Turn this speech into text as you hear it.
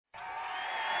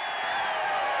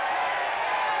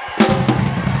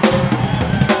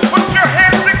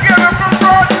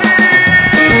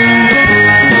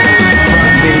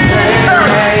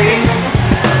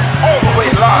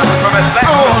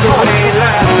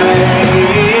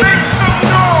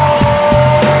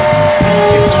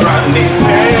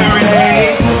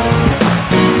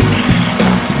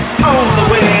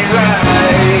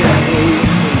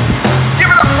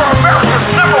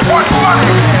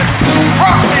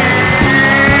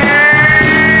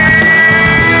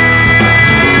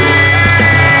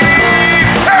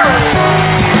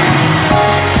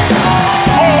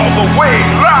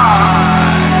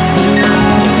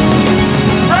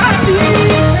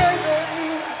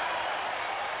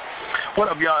What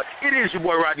up, y'all? It is your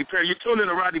boy, Rodney Perry. You're tuning in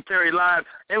to Rodney Perry Live,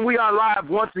 and we are live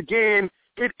once again.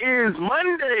 It is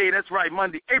Monday. That's right,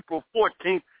 Monday, April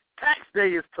 14th. Tax day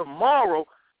is tomorrow.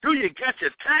 Do you get your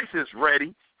taxes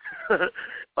ready?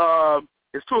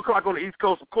 It's 2 o'clock on the East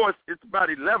Coast. Of course, it's about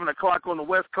 11 o'clock on the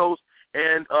West Coast,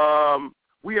 and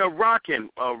we are rocking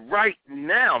right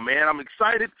now, man. I'm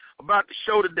excited about the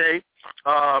show today.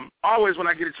 Always when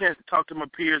I get a chance to talk to my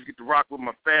peers, get to rock with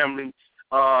my family,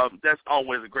 that's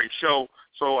always a great show.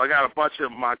 So I got a bunch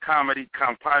of my comedy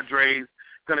compadres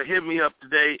going to hit me up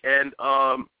today and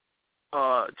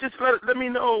just let me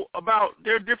know about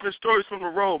their different stories from the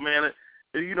road, man.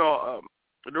 You know,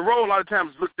 the road a lot of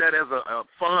times is looked at as a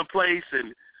fun place,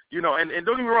 and, you know, and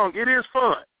don't get me wrong, it is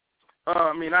fun.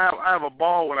 I mean, I have a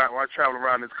ball when I travel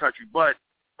around this country, but,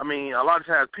 I mean, a lot of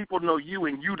times people know you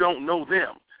and you don't know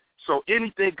them. So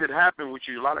anything could happen with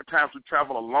you. A lot of times we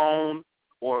travel alone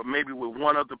or maybe with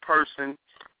one other person.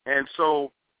 And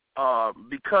so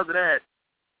because of that,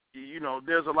 you know,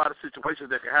 there's a lot of situations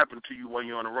that can happen to you when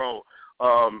you're on the road.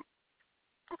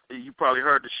 You probably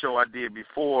heard the show I did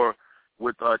before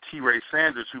with T. Ray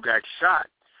Sanders, who got shot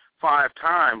 5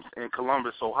 times in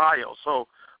Columbus, Ohio. So,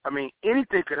 I mean,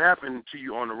 anything could happen to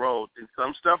you on the road, and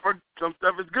some stuff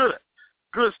is good.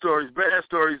 Good stories, bad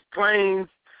stories, planes,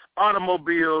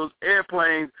 automobiles,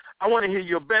 airplanes. I want to hear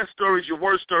your best stories, your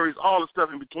worst stories, all the stuff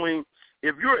in between.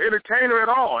 If you're an entertainer at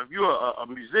all, if you're a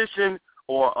musician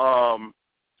or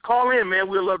call in, man.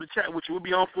 We'd love to chat with you. We'll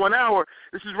be on for an hour.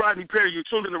 This is Rodney Perry. You're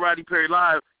tuned in to Rodney Perry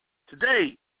Live.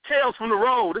 Today, Tales from the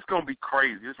Road. It's going to be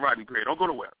crazy. It's Rodney Perry. Don't go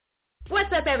nowhere.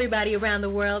 What's up, everybody around the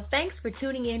world? Thanks for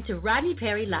tuning in to Rodney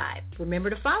Perry Live.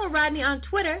 Remember to follow Rodney on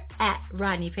Twitter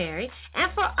 @RodneyPerry.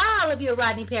 And for all of your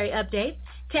Rodney Perry updates,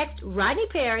 text Rodney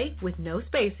Perry with no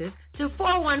spaces to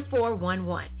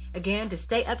 41411. Again, to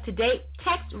stay up to date,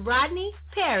 text Rodney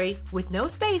Perry with no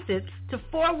spaces to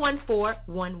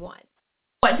 41411.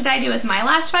 What did I do with my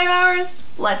last 5 hours?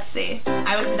 Let's see.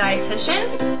 I was a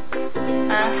dietitian,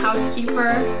 a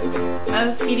housekeeper,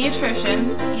 a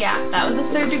pediatrician. Yeah, that was a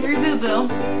 3rd-degree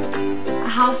boo-boo. A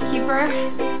housekeeper,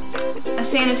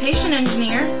 a sanitation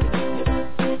engineer,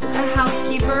 a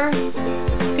housekeeper.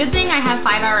 Good thing I have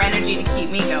 5-hour energy to keep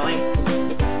me going.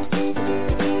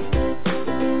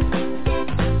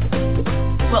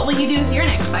 What will you do with your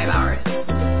next 5 hours?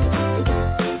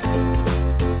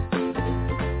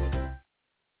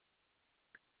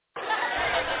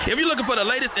 If you're looking for the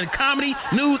latest in comedy,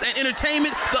 news, and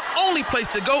entertainment, the only place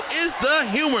to go is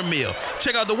the Humor Mill.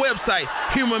 Check out the website,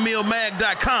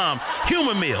 humormillmag.com.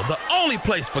 Humor Mill, the only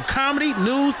place for comedy,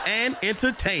 news, and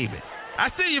entertainment. I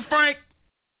see you, Frank.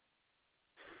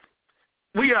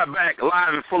 We are back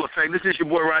live in full effect. This is your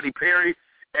boy, Rodney Perry,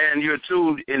 and you're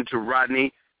tuned into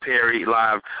Rodney Perry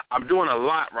Live. I'm doing a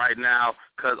lot right now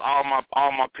because all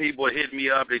my people hit me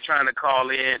up. They're trying to call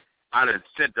in. I done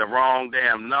sent the wrong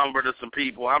damn number to some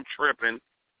people. I'm tripping.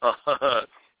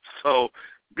 So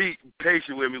be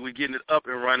patient with me. We're getting it up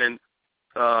and running.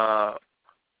 My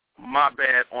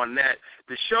bad on that.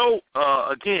 The show,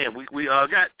 again, we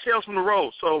got Tales from the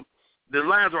Road. So the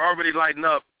lines are already lighting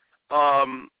up.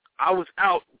 I was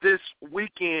out this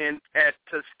weekend at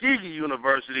Tuskegee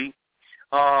University,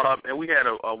 and we had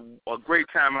a great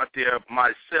time out there.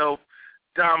 Myself,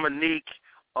 Dominique,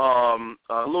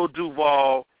 Lil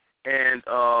Duval, and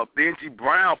Benji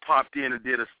Brown popped in and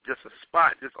did just a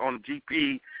spot just on the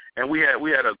GP, and we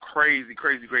had a crazy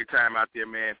great time out there,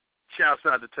 man. Shouts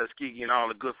out to Tuskegee and all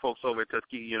the good folks over at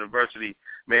Tuskegee University.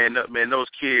 Man, those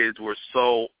kids were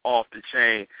so off the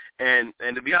chain. And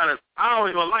to be honest, I don't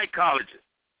even like colleges,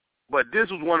 but this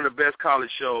was one of the best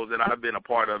college shows that I've been a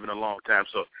part of in a long time.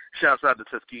 So shouts out to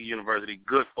Tuskegee University.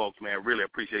 Good folks, man. Really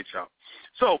appreciate y'all.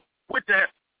 So with that,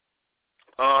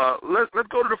 let's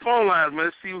go to the phone lines, man.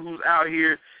 Let's see who's out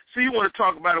here. See, you want to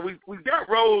talk about it. We got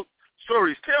road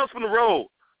stories, Tales from the Road.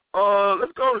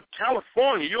 Let's go to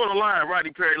California. You're on the line,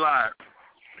 Rodney Perry Live.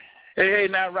 Hey,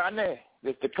 now, Rodney.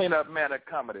 It's the cleanup man of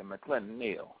comedy, McClinton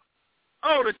Neal.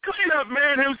 Oh, the cleanup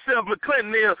man himself,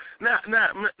 McClinton Neal. Now,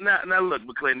 look,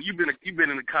 McClinton, you've been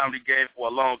in the comedy game for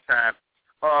a long time.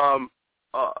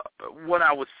 What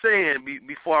I was saying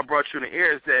before I brought you in the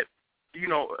air is that, you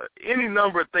know, any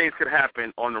number of things could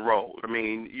happen on the road. I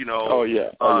mean, you know,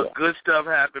 good stuff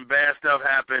happen, bad stuff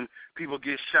happen. People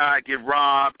get shot, get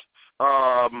robbed.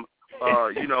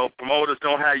 You know, promoters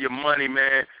don't have your money,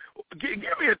 man. Give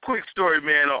me a quick story,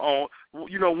 man, on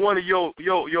you know, one of your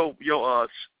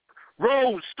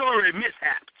road story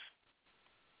mishaps.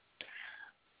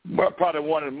 Well, probably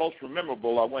one of the most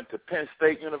memorable. I went to Penn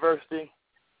State University.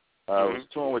 I was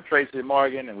touring with Tracy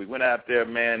Morgan, and we went out there,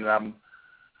 man. And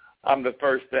I'm the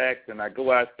first act, and I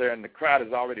go out there, and the crowd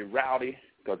is already rowdy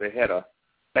because they had a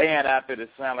band out there that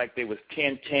sounded like they was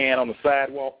 10-10 on the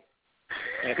sidewalk.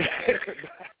 And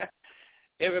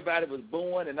everybody was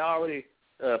booing and already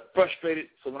frustrated.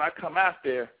 So when I come out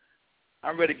there,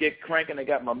 I'm ready to get cranking. I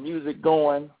got my music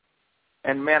going.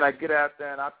 And, man, I get out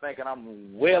there, and I'm thinking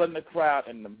I'm well in the crowd,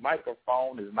 and the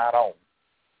microphone is not on.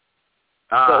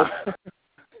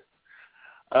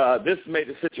 So this made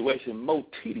the situation more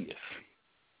tedious.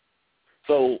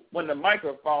 So when the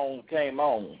microphone came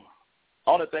on,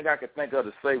 only thing I could think of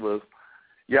to say was,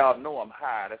 y'all know I'm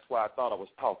high. That's why I thought I was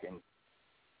talking.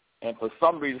 And for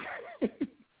some reason,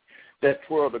 that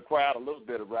twirled the crowd a little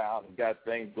bit around and got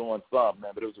things going some,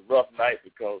 man. But it was a rough night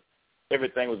because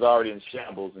everything was already in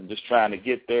shambles, and just trying to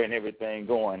get there and everything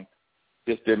going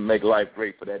just didn't make life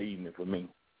great for that evening for me.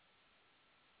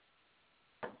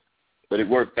 But it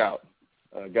worked out.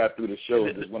 Got through the show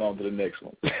and just went on to the next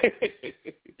one.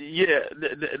 Yeah,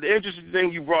 the interesting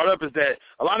thing you brought up is that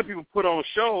a lot of people put on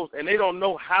shows and they don't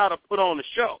know how to put on the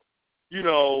show,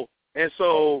 and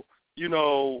so,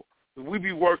 we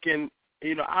be working,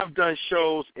 I've done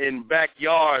shows in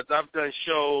backyards. I've done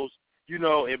shows,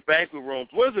 in banquet rooms.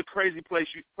 What is the craziest place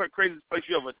you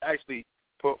ever actually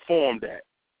performed at?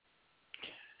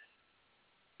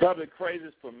 Probably the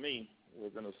craziest for me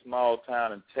was in a small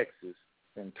town in Texas,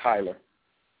 in Tyler,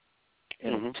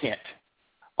 in a tent,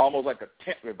 almost like a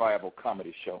tent revival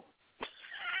comedy show.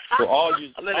 So all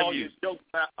your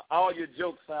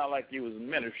jokes sound like you was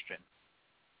ministering,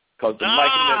 because the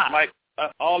mic,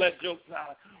 all that jokes sound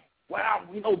like, wow,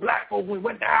 black folks, we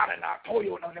went down and I told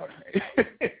you.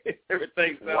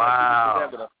 Everything sounded like you was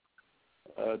having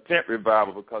a tent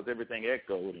revival because everything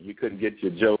echoed and you couldn't get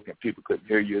your joke and people couldn't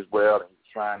hear you as well, and you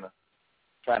were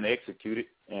trying to execute it.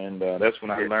 And that's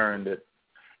when I learned that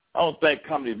I don't think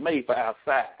comedy is made for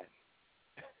outside.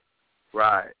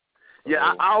 Right.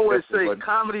 Yeah, I always say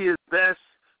comedy is best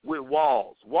with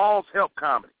walls. Walls help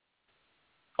comedy.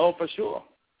 Oh, for sure.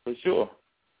 For sure.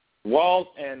 Walls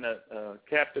and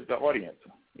captive the audience.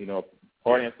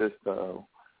 Audience is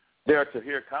there to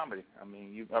hear comedy. I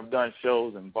mean, I've done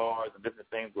shows in bars and different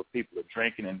things where people are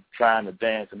drinking and trying to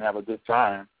dance and have a good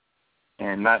time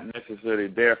and not necessarily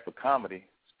there for comedy,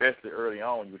 especially early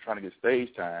on. You were trying to get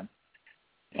stage time.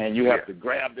 And you have to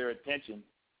grab their attention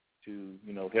to,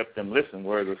 help them listen.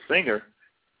 Whereas a singer,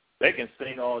 they can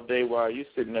sing all day while you're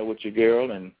sitting there with your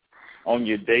girl and on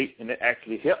your date, and it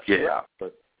actually helps you out.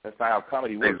 But that's not how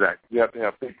comedy works. Exactly. You have to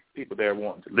have people there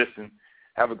wanting to listen,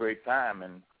 have a great time,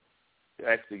 and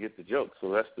actually get the joke. So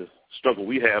that's the struggle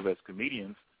we have as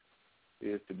comedians,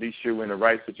 is to be sure we're in the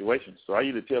right situation. So I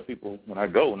usually tell people when I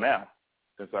go now,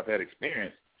 since I've had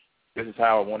experience, this is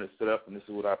how I want it set up, and this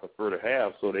is what I prefer to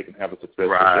have, so they can have a successful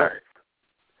show.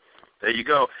 There you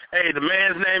go. Hey, the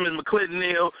man's name is McClinton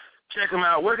Neal. Check him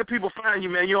out. Where can people find you,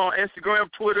 man? You're on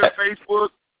Instagram, Twitter, Facebook.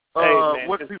 Man,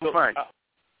 where can people find you?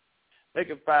 They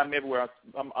can find me everywhere.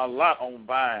 I'm a lot on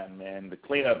Vine, man. The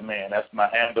Cleanup Man, that's my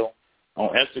handle. On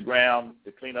Instagram,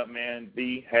 the Cleanup Man,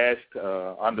 _,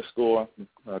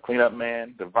 Cleanup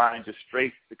Man. The Vine, just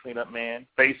straight, the Cleanup Man.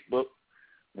 Facebook,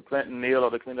 McClinton Neal or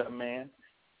the Cleanup Man.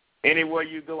 Anywhere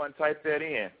you go and type that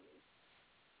in,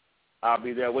 I'll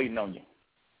be there waiting on you.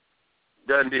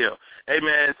 Done deal. Hey,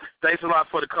 man, thanks a lot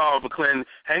for the call, McClinton.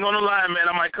 Hang on the line, man.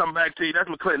 I might come back to you. That's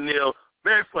McClinton Neal.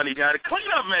 Very funny guy. The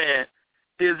Cleanup Man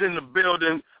is in the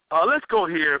building. Let's go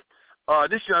here.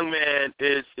 This young man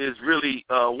is really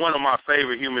one of my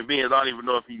favorite human beings. I don't even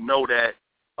know if you know that.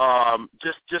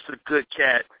 Just a good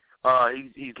cat.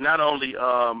 He's not only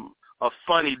a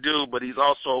funny dude, but he's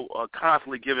also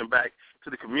constantly giving back to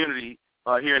the community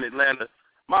here in Atlanta.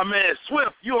 My man,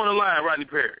 Swift, you on the line, Rodney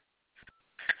Perry.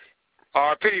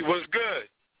 RP, what's good?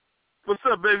 What's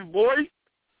up, baby boy?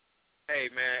 Hey,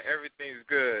 man, everything's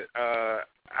good.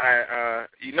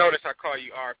 You notice I call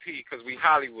you RP because we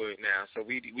Hollywood now, so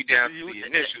we down to the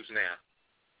initials now.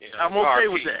 I'm okay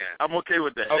with that. Now. I'm okay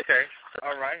with that. Okay.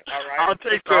 All right. I'll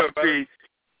take RP.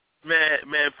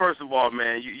 Man, first of all,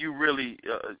 man, you really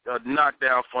a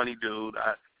knockdown funny dude.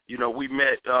 We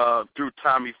met through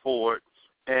Tommy Ford,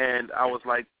 and I was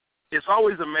like, it's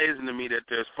always amazing to me that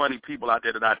there's funny people out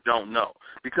there that I don't know,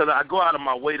 because I go out of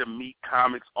my way to meet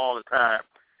comics all the time.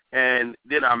 And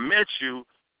then I met you,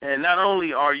 and not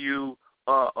only are you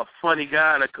a funny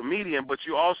guy and a comedian, but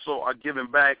you also are giving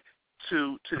back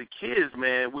to the kids,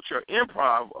 man, with your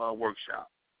improv workshop.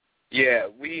 Yeah,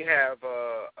 we have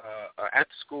a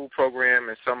after-school program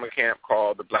and summer camp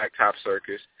called the Blacktop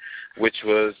Circus, which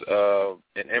was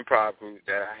an improv group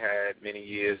that I had many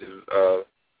years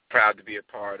proud to be a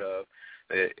part of.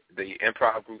 The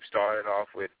improv group started off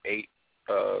with 8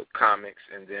 comics,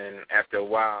 and then after a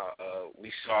while,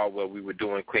 we saw what we were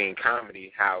doing, clean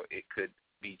comedy, how it could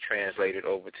be translated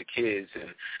over to kids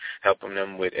and helping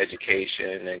them with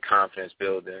education and confidence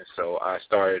building. So I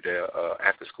started a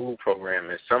after-school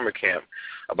program in summer camp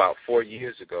about 4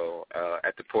 years ago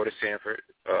at the Porter Sanford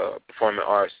Performing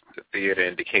Arts Theater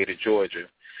in Decatur, Georgia.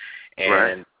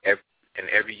 And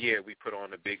every year we put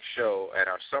on a big show at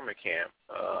our summer camp,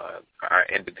 our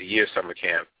end-of-the-year summer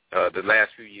camp. The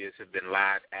last few years have been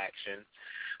live action,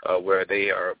 where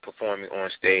they are performing on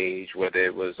stage. Whether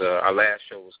it was our last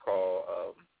show was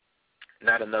called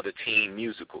Not Another Teen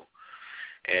Musical,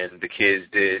 and the kids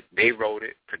they wrote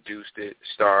it, produced it,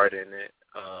 starred in it,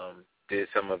 did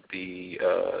some of the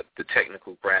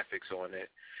technical graphics on it,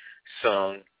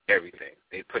 sung, everything.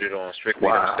 They put it on strictly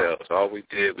themselves. All we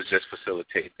did was just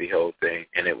facilitate the whole thing,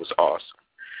 and it was awesome.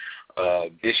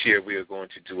 This year we are going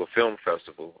to do a film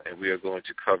festival, and we are going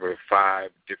to cover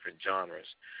 5 different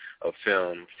genres of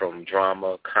film, from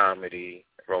drama, comedy,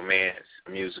 romance,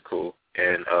 musical,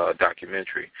 and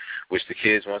documentary, which the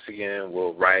kids, once again,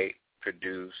 will write,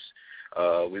 produce.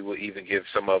 We will even give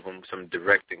some of them some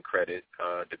directing credit,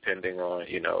 depending on,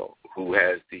 who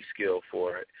has the skill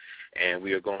for it. And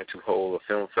we are going to hold a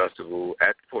film festival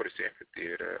at the Porter Sanford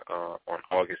Theater on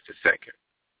August the 2nd.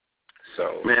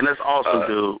 So, man, that's awesome,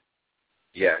 dude.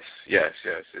 Yes. It's,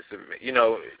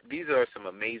 these are some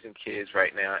amazing kids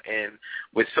right now, and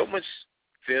with so much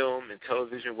film and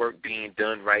television work being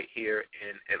done right here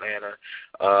in Atlanta,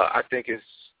 I think it's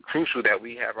crucial that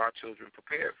we have our children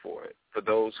prepared for it. For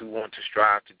those who want to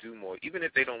strive to do more, even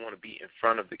if they don't want to be in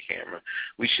front of the camera,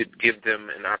 we should give them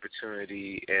an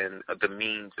opportunity and the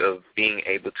means of being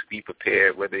able to be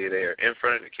prepared, whether they're in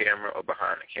front of the camera or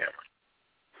behind the camera.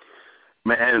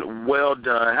 Man, well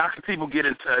done. How can people get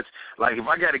in touch? Like, if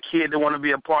I got a kid that want to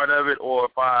be a part of it, or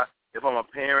if I'm a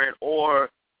parent,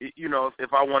 or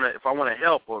if I want to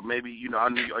help, or maybe are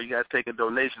you guys taking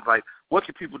donations? Like, what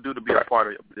can people do to be a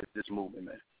part of this movement,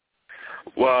 man?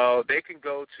 Well, they can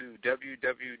go to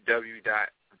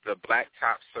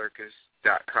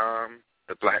www.theblackTopCircus.com.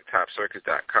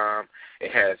 theblackTopCircus.com.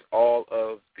 It has all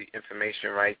of the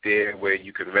information right there, where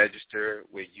you can register,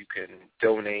 where you can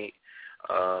donate.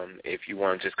 If you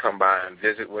want to just come by and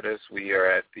visit with us, we are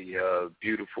at the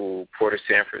beautiful Porter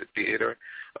Sanford Theater,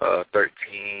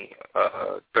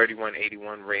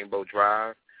 3181 Rainbow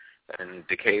Drive in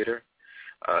Decatur.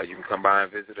 You can come by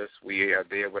and visit us. We are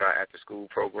there with our after-school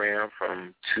program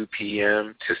from 2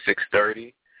 p.m. to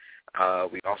 6:30.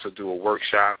 We also do a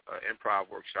workshop, an improv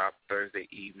workshop, Thursday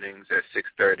evenings at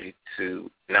 6:30 to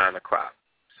 9 o'clock.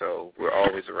 So we're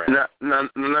always around. Now,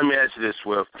 let me ask you this,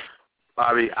 Swift.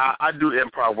 Bobby, I do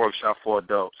improv workshop for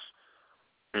adults.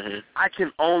 Mm-hmm. I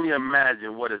can only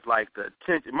imagine what it's like to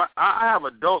attention. I have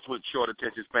adults with short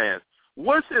attention spans.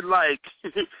 What's it like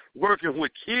working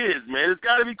with kids, man? It's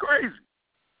got to be crazy.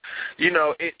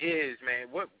 It is, man.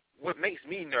 What makes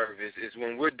me nervous is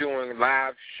when we're doing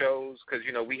live shows, because,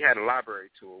 we had a library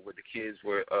tour where the kids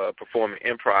were performing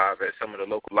improv at some of the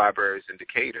local libraries in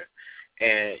Decatur.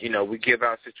 And, we give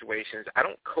out situations. I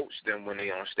don't coach them when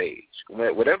they're on stage.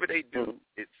 Whatever they do,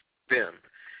 it's them.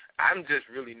 I'm just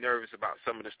really nervous about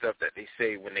some of the stuff that they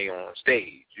say when they're on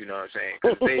stage, you know what I'm saying?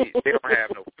 Because they don't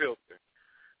have no filter.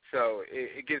 So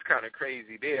it gets kind of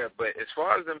crazy there. But as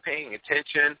far as them paying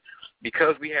attention,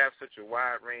 because we have such a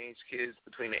wide range, kids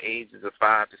between the ages of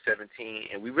 5 to 17,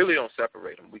 and we really don't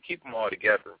separate them. We keep them all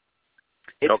together.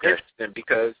 It's interesting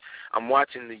because I'm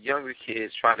watching the younger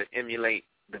kids try to emulate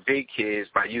the big kids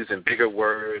by using bigger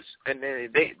words, and then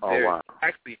they're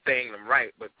actually saying them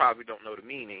right, but probably don't know the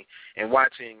meaning, and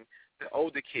watching the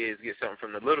older kids get something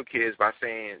from the little kids by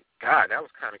saying, God, that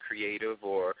was kind of creative,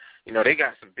 or, they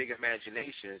got some big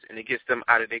imaginations, and it gets them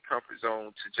out of their comfort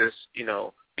zone to just,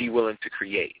 be willing to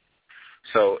create.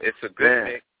 So it's a good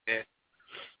mix, and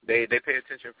they pay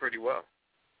attention pretty well.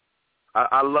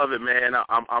 I love it, man.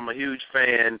 I'm a huge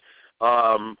fan.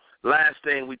 Last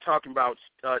thing, we talking about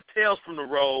Tales from the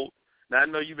Road. Now, I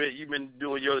know you've been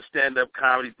doing your stand-up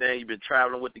comedy thing. You've been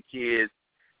traveling with the kids.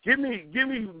 Give me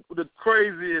the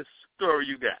craziest story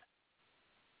you got.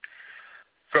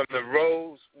 From the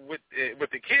roads with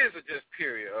the kids, or just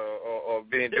period, or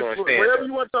being doing stand-up? Whatever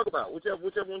you want to talk about, whichever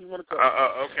one you want to talk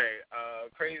about. Okay.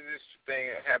 Craziest thing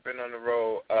that happened on the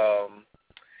road.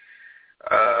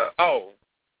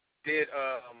 Did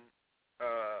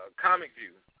Comic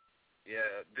View.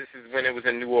 Yeah, this is when it was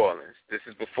in New Orleans. This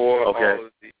is before all of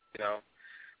the,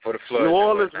 for the flood. New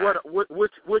Orleans,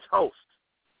 which host?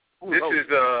 This is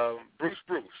Bruce.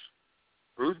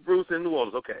 Bruce in New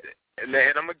Orleans, okay. And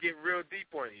I'm going to get real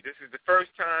deep on you. This is the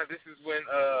first time, this is when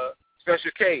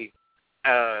Special K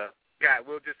got,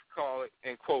 we'll just call it,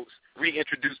 in quotes,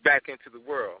 reintroduced back into the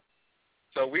world.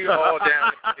 So we all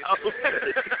down.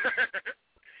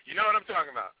 You know what I'm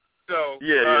talking about. So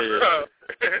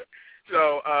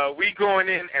So we going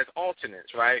in as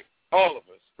alternates, right? All of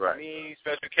us. Right. Me,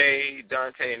 Special K,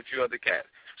 Dante, and a few other cats.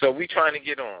 So we trying to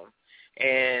get on.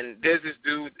 And there's this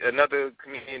dude, another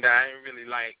comedian that I didn't really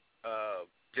like,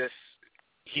 just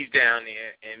he's down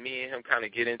there, and me and him kind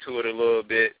of get into it a little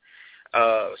bit.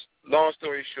 Long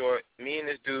story short, me and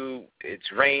this dude, it's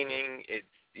raining. It's,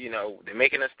 they're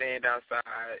making us stand outside.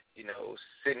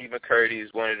 Sydney McCurdy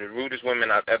is one of the rudest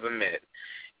women I've ever met.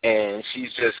 And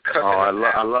she's just cussing us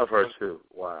out. I love her, too.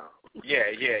 Wow. Yeah.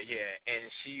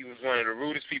 And she was one of the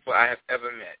rudest people I have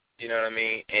ever met. You know what I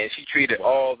mean? And she treated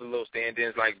all the little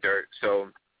stand-ins like dirt.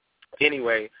 So,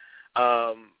 anyway,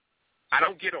 I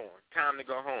don't get on. Time to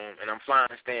go home, and I'm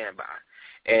flying standby.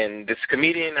 And this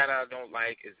comedian that I don't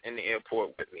like is in the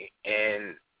airport with me.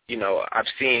 And,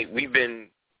 we've been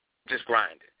just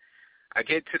grinding. I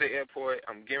get to the airport.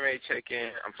 I'm getting ready to check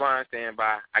in. I'm flying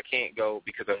standby. I can't go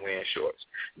because I'm wearing shorts.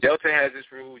 Delta has this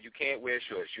rule. You can't wear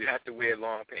shorts. You have to wear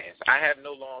long pants. I have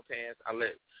no long pants. I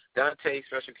let Dante,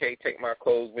 Special K take my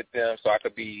clothes with them so I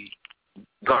could be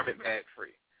garment bag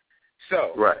free.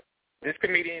 So this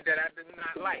comedian that I do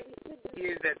not like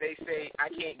is that they say I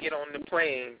can't get on the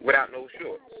plane without no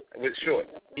shorts, with shorts.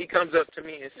 He comes up to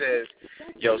me and says,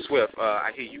 "Yo, Swift,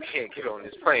 I hear you can't get on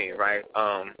this plane, right?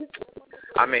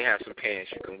 I may have some pants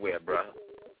you can wear, bro.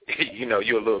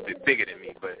 You're a little bit bigger than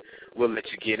me, but we'll let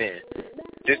you get in."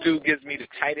 This dude gives me the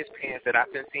tightest pants that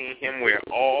I've been seeing him wear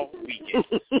all weekend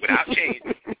without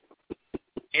changing,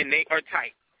 and they are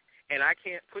tight. And I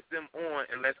can't put them on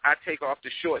unless I take off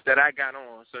the shorts that I got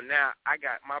on. So now I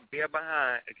got my bare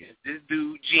behind against this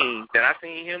dude jeans that I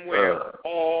seen him wear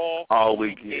all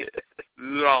weekend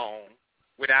long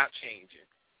without changing.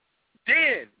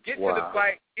 Then get to the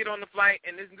flight, get on the flight,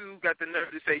 and this dude got the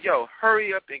nerve to say, "Yo,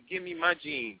 hurry up and give me my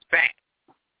jeans back."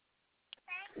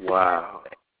 Wow.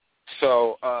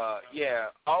 So,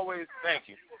 always, thank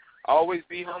you. Always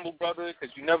be humble, brother,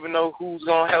 because you never know who's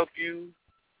going to help you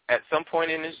at some point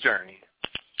in this journey.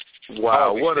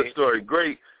 Wow, what a story.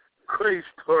 Great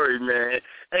story, man.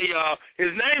 Hey, y'all,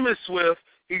 his name is Swift.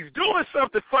 He's doing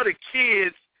something for the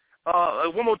kids.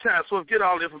 One more time, Swift, get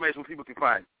all the information people can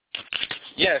find.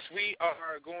 Yes, we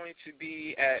are going to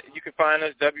be you can find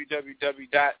us,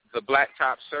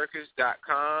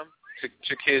 www.theblackTopCircus.com, to get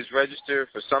your kids register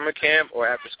for summer camp or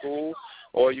after school,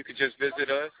 or you can just visit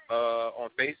us on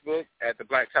Facebook at the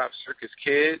Blacktop Circus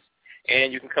Kids.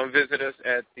 And you can come visit us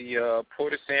at the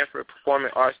Porter Sanford Performing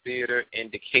Arts Theater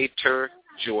in Decatur,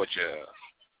 Georgia.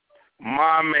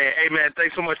 My man. Hey, man,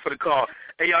 thanks so much for the call.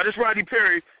 Hey, y'all, this is Rodney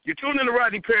Perry. You're tuned in to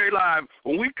Rodney Perry Live.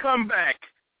 When we come back,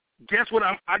 guess what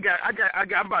I'm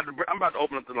about to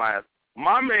open up the lines.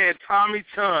 My man Tommy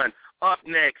Chun up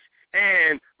next,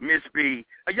 and Miss B.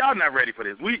 Y'all not ready for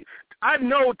this. I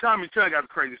know Tommy Chun got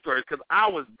crazy stories because I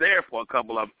was there for a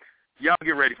couple of them. Y'all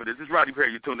get ready for this. This is Rodney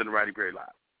Perry. You're tuned in to Rodney Perry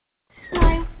Live.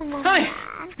 Hi,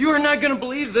 you are not going to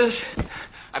believe this.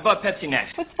 I bought Pepsi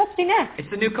Next. What's Pepsi Next? It's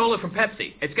the new cola from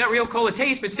Pepsi. It's got real cola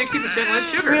taste, but 60%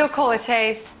 less sugar. Real cola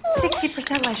taste,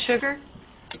 60% less sugar?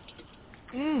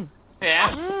 Yeah.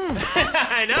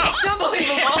 I know. It's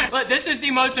unbelievable. But this is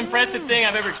the most impressive thing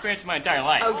I've ever experienced in my entire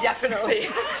life. Oh, definitely.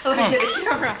 Let me get a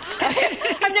camera.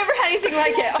 I've never had anything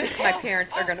like it. My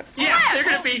parents are going to... Yeah, they're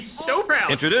going to be so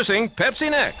proud. Introducing Pepsi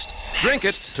Next. Drink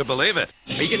it to believe it.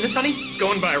 Are you getting this, honey? It's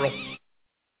going viral.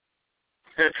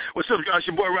 What's up, y'all? It's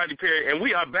your boy, Rodney Perry, and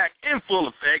we are back in full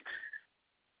effect.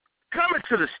 Coming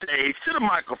to the stage, to the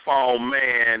microphone,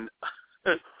 man.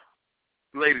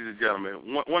 Ladies and gentlemen,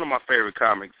 one of my favorite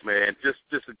comics, man. Just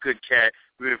a good cat.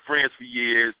 We've been friends for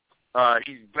years.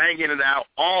 He's banging it out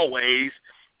always.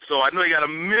 So I know he got a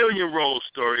million road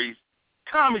stories.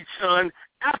 Tommy Chun,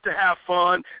 out to have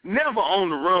fun, never on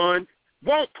the run,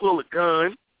 won't pull a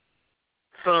gun.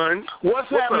 Son, what's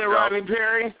happening, up, Rodney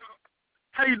Perry?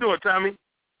 How you doing, Tommy?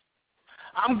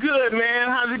 I'm good, man.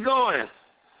 How's it going?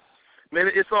 Man,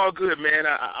 it's all good, man.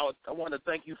 I want to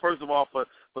thank you, first of all, for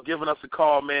giving us a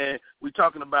call, man. We're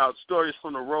talking about stories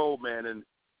from the road, man,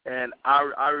 and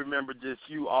I remember just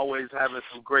you always having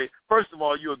some great, first of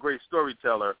all, you're a great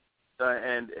storyteller,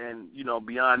 and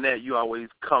beyond that, you always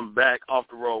come back off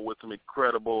the road with some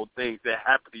incredible things that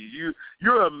happen to you.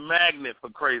 You're a magnet for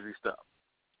crazy stuff.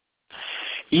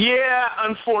 Yeah,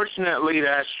 unfortunately,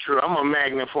 that's true. I'm a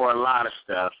magnet for a lot of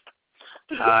stuff.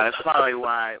 That's probably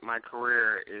why my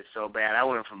career is so bad. I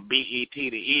went from BET to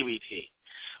EBT.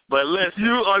 But listen.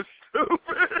 You are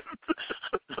stupid.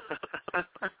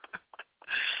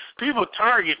 people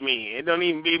target me. It don't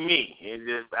even be me. It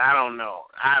just I don't know.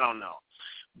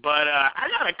 But I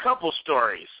got a couple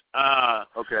stories.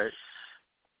 Okay.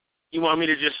 You want me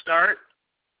to just start?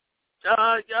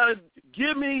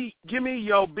 Give me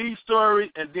your B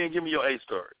story and then give me your A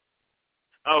story.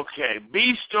 Okay.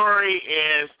 B story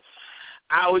is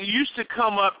I used to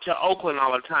come up to Oakland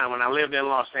all the time when I lived in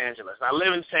Los Angeles. I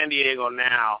live in San Diego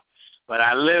now, but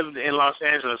I lived in Los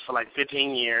Angeles for like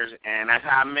 15 years, and that's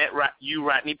how I met you,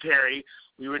 Rodney Perry.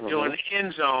 We were doing the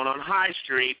End Zone on High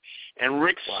Street, and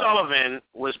Rick Sullivan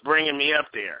was bringing me up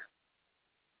there.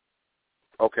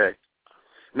 Okay.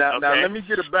 Now let me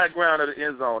get a background of the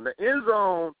End Zone. The End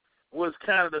Zone was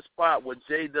kind of the spot where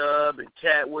J-Dub and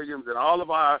Cat Williams and all of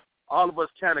us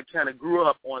kind of grew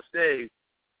up on stage.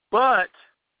 But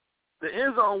the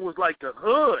End Zone was like the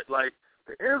hood. Like,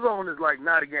 the End Zone is like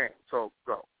not a game. So,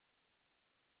 go.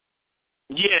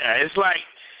 Yeah, it's like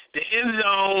the End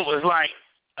Zone was like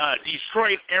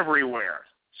Detroit everywhere.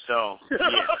 So,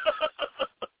 yeah.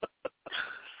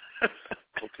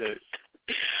 Okay.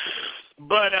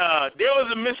 But there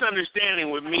was a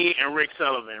misunderstanding with me and Rick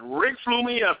Sullivan. Rick flew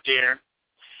me up there,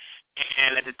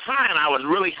 and at the time I was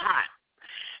really hot.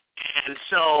 And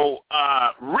so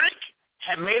Rick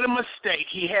had made a mistake.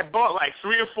 He had bought like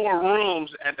 3 or 4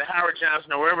 rooms at the Howard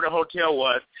Johnson or wherever the hotel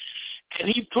was, and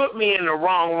he put me in the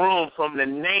wrong room from the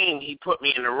name he put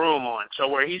me in the room on. So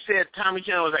where he said Tommy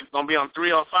Channel was like going to be on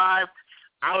 305,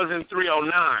 I was in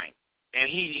 309. And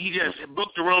he just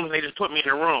booked the rooms and they just put me in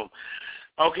the room.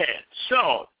 Okay,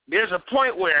 so there's a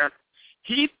point where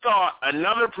he thought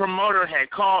another promoter had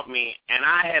called me, and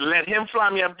I had let him fly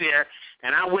me up there,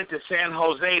 and I went to San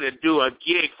Jose to do a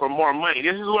gig for more money.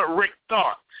 This is what Rick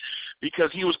thought, because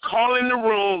he was calling the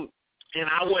room, and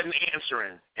I wasn't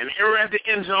answering. And they were at the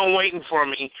End Zone waiting for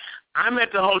me. I'm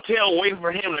at the hotel waiting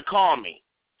for him to call me.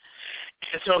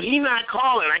 And so he not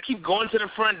calling. I keep going to the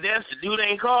front desk. The dude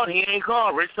ain't called. He ain't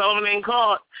called. Rick Sullivan ain't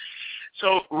called.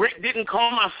 So Rick didn't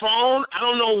call my phone. I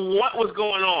don't know what was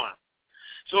going on.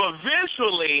 So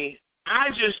eventually, I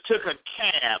just took a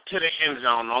cab to the End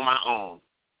Zone on my own.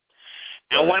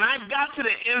 And when I got to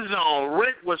the End Zone,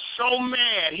 Rick was so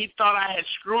mad, he thought I had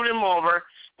screwed him over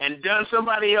and done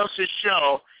somebody else's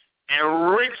show,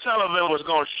 and Rick Sullivan was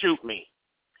going to shoot me.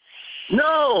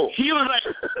 No. He was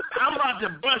like, I'm about to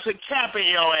bust a cap in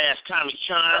your ass, Tommy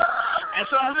Chana. And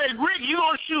so I said, Rick, you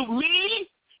going to shoot me?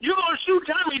 You going to shoot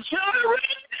Tommy Chana, Rick?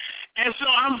 And so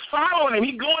I'm following him.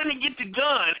 He going to get the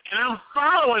gun, and I'm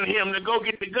following him to go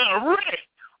get the gun. Rick,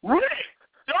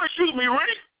 don't shoot me,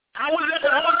 Rick. I was at the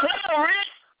hotel, Rick.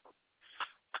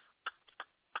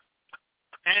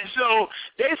 And so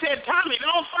they said, Tommy,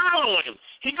 don't follow him.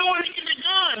 He going to get the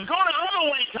gun. Go the other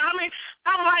way, Tommy.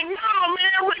 I'm like, no,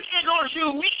 man, Rick ain't going to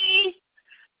shoot me.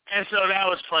 And so that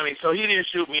was funny. So he didn't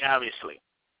shoot me, obviously.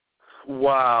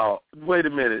 Wow. Wait a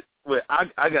minute. Wait,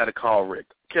 I got to call Rick.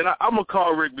 I'm going to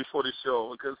call Rick before the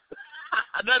show because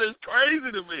that is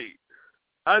crazy to me.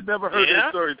 I never heard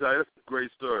that story, Ty. That's a great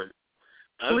story.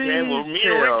 Okay, well, me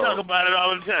and Rick talk about it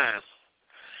all the time.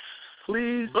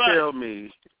 Please tell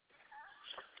me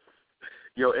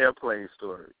your airplane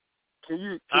story.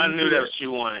 I knew that's what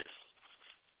you wanted.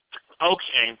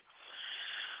 Okay.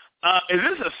 Is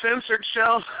this a censored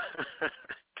show?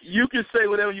 You can say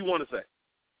whatever you want to say.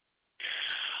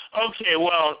 Okay,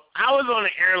 well, I was on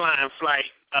an airline flight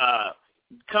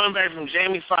coming back from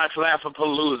Jamie Foxx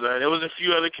Laugh-A-Palooza. There was a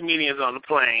few other comedians on the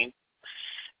plane.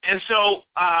 And so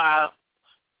I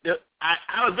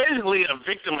was basically a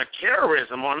victim of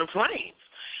terrorism on the plane.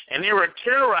 And they were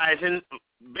terrorizing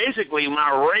basically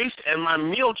my race and my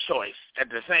meal choice at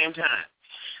the same time.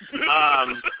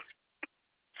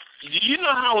 Do you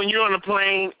know how when you're on a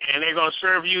plane and they're going to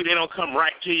serve you, they don't come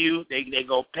right to you. They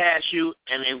go past you,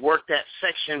 and they work that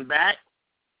section back?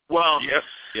 Well,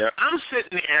 yep. I'm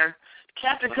sitting there. The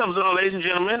captain comes on, ladies and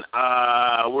gentlemen.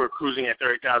 We're cruising at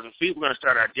 30,000 feet. We're going to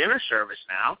start our dinner service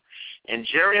now, and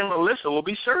Jerry and Melissa will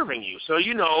be serving you. So,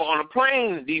 you know, on a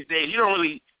plane these days, you don't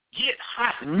really get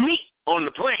hot meat on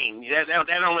the plane. That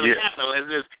don't really happen unless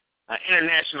it's an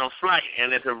international flight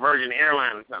and it's a Virgin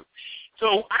Airline or something.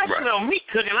 So I smell meat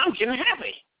cooking. I'm getting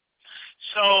happy.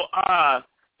 So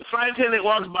the flight attendant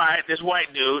walks by, this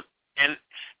white dude, and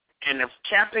the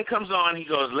captain comes on. He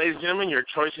goes, ladies and gentlemen, your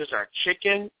choices are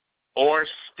chicken or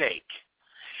steak.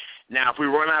 Now, if we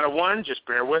run out of one, just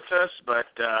bear with us. But,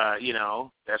 you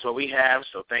know, that's what we have,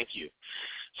 so thank you.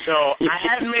 So I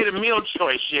hadn't made a meal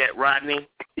choice yet, Rodney.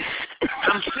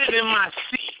 I'm sitting in my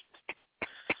seat.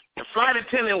 The flight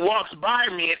attendant walks by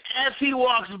me, and as he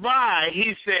walks by,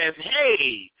 he says,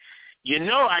 hey, you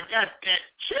know I got that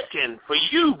chicken for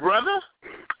you, brother.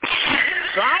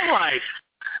 So I'm like,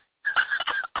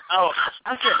 Oh,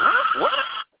 I said, huh? What?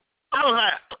 I was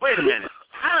like, wait a minute.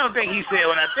 I don't think he said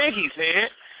what I think he said.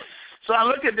 So I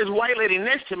looked at this white lady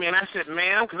next to me, and I said,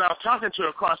 ma'am, because I was talking to her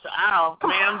across the aisle,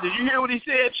 ma'am, did you hear what he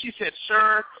said? She said,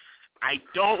 sir, I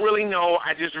don't really know.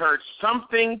 I just heard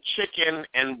something chicken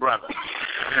and brother.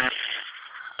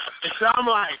 So I'm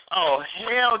like, oh,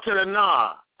 hell to the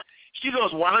nah. She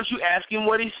goes, why don't you ask him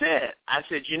what he said? I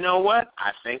said, you know what?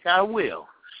 I think I will.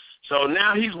 So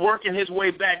now he's working his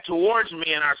way back towards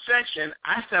me in our section.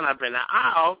 I stand up in the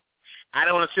aisle. I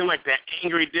don't want to seem like that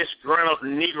angry, disgruntled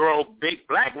Negro big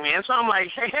black man. So I'm like,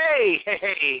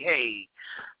 hey,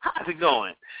 how's it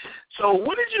going? So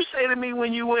what did you say to me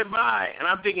when you went by? And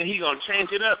I'm thinking he's going to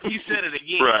change it up. He said it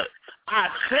again. Right. I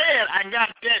said I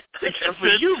got that chicken for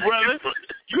you, brother.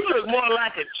 You look more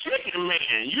like a chicken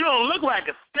man. You don't look like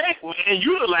a steak man.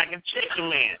 You look like a chicken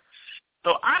man.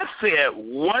 So I said,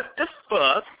 what the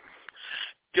fuck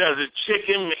does a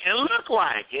chicken man look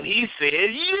like? And he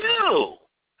said, you.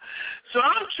 So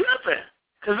I'm tripping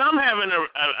because I'm having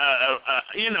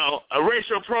a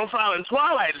racial profile in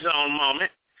Twilight Zone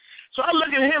moment. So I look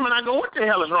at him and I go, what the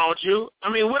hell is wrong with you?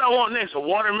 I mean, what I want next, a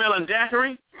watermelon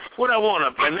daiquiri? What I want,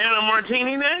 a banana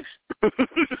martini next?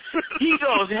 He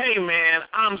goes, hey, man,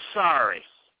 I'm sorry.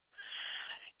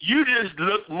 You just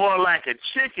look more like a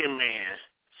chicken man.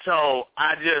 So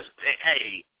I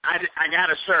got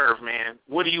to serve, man.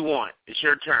 What do you want? It's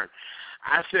your turn.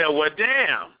 I said, well,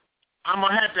 damn, I'm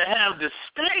going to have the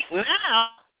steak now,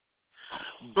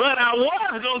 but I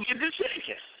was going to get the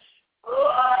chicken.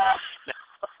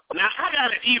 Now, I got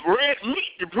to eat red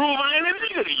meat to prove I ain't a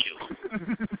nigga to you.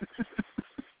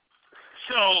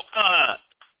 So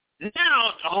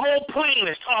now the whole plane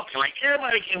is talking. Like,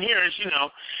 everybody can hear us, and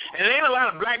there ain't a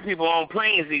lot of black people on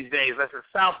planes these days. That's the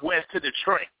Southwest to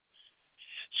Detroit.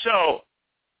 So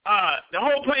the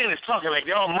whole plane is talking like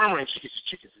they're all murmuring chickens and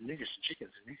chickens and niggers and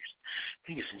chickens and niggers,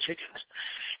 niggers and chickens.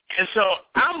 And so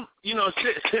I'm,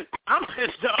 I'm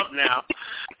pissed off now.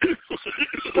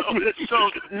 So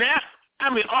now, I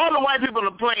mean, all the white people on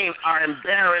the plane are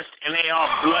embarrassed and they all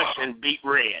blush and beat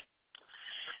red.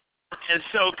 And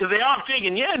so, because they all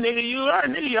thinking, yeah, nigga, you are,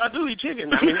 nigga, y'all do eat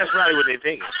chicken. I mean, that's probably what they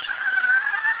thinking.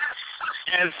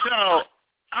 And so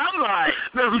I'm like,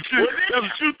 that's what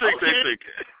you think they think.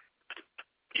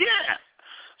 Yeah.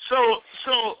 So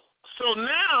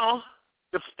now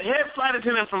the head flight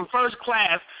attendant from first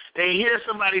class, they hear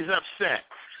somebody's upset.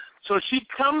 So she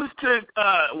comes to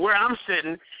where I'm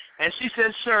sitting, and she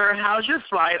says, sir, how's your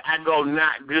flight? I go,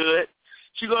 not good.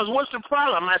 She goes, what's the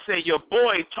problem? I say, your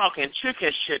boy talking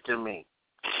chicken shit to me.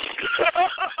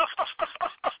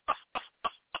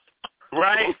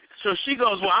 Right? So she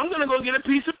goes, well, I'm going to go get a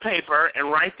piece of paper and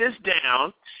write this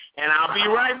down, and I'll be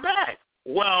right back.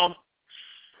 Well,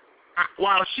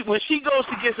 when she goes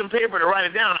to get some paper to write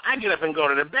it down, I get up and go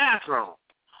to the bathroom.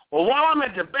 Well, while I'm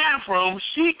at the bathroom,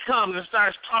 she comes and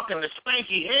starts talking to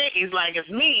Spanky Hayes like it's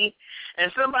me,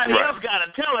 and somebody else got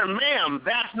to tell her, ma'am,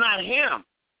 that's not him.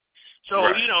 So,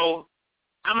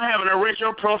 I'm having a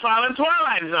racial profile in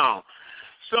Twilight Zone.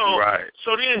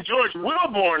 So then George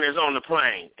Wilborn is on the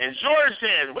plane, and George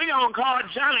says, we're going to call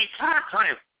Johnny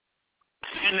Cochran.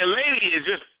 And the lady is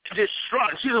just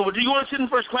distraught. She said, well, do you want to sit in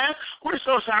first class? We're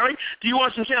so sorry. Do you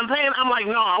want some champagne? I'm like,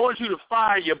 no, I want you to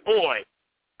fire your boy.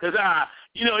 Because,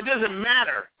 it doesn't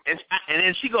matter. And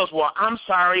then she goes, well, I'm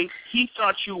sorry. He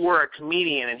thought you were a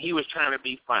comedian, and he was trying to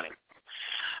be funny.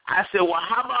 I said, well,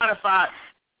 how about if I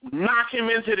knock him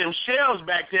into them shells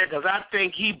back there because I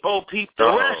think he bo-peeped the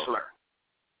wrestler.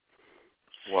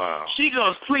 Wow. She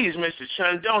goes, please, Mr.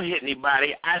 Chun, don't hit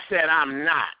anybody. I said, I'm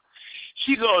not.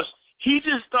 She goes, he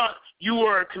just thought you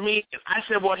were a comedian. I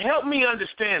said, well, help me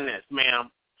understand this, ma'am.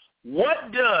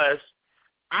 What does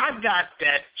I got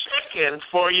that chicken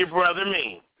for your brother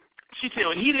mean? She said,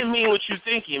 well, he didn't mean what you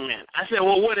think he meant. I said,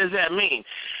 well, what does that mean?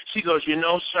 She goes,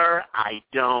 sir, I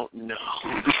don't know.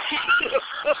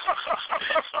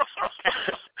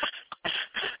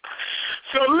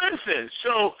 So listen,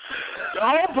 the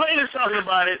whole plane is talking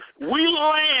about it. We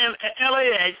land at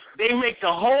LAX. They make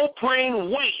the whole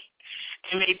plane wait.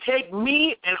 And they take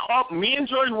me and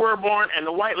George Wilborn and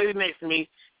the white lady next to me,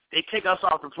 they take us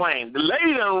off the plane. The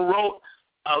lady wrote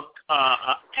a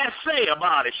essay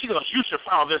about it. She goes, you should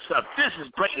follow this up. This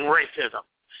is blatant racism.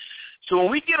 So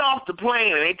when we get off the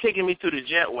plane and they taking me through the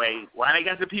jetway, while they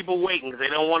got the people waiting because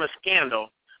they don't want a scandal,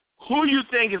 who you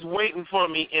think is waiting for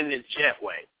me in this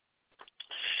jetway?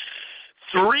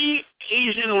 3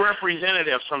 Asian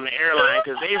representatives from the airline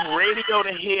because they've radioed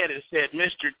ahead and said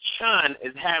Mr. Chun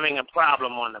is having a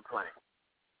problem on the plane.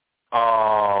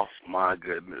 Oh, my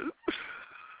goodness.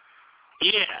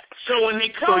 Yeah. So when they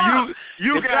come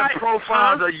you got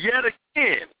profiled yet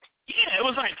again. Yeah, it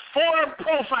was like 4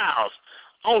 profiles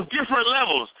on different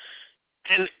levels.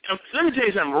 And let me tell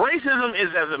you something. Racism is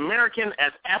as American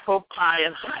as apple pie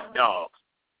and hot dogs.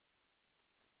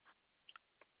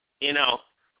 You know,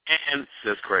 and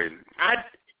that's crazy.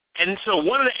 And so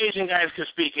one of the Asian guys could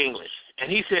speak English, and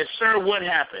he said, "Sir, what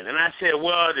happened?" And I said,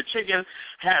 "Well, the chicken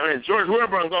happened." And George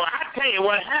Wilbur go, "I tell you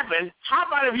what happened. How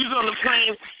about if you was on the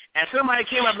plane and somebody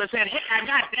came up and said, 'Hey, I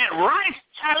got that rice,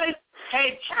 Charlie.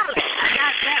 Hey, Charlie, I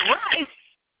got that rice.'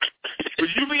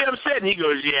 Would you be upset?" And he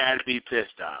goes, "Yeah, I'd be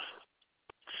pissed off."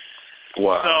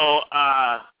 Wow. So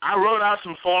I wrote out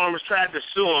some forms, tried to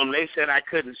sue them. They said I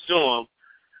couldn't sue them,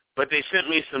 but they sent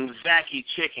me some Zacky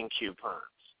chicken coupons.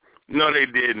 No, they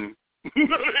didn't.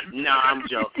 No, I'm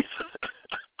joking.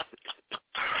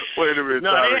 Wait a minute.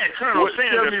 No, Tommy. they had Colonel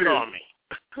Sanders call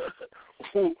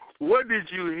me. What did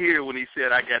you hear when he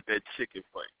said, "I got that chicken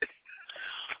for you"?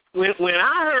 When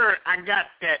I heard I got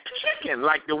that chicken,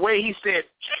 like the way he said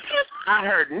chicken, I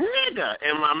heard nigga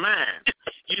in my mind.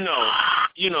 You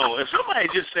know, if somebody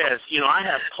just says, "I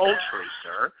have poultry,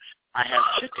 sir. I have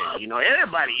chicken."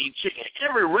 Everybody eat chicken.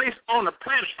 Every race on the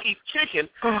planet eats chicken,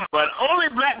 but only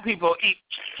black people eat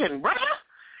chicken, brother.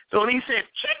 So when he said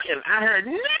chicken, I heard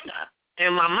nigga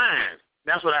in my mind.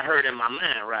 That's what I heard in my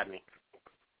mind, Rodney.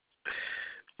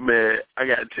 Man, I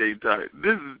gotta tell you, Tommy,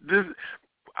 this.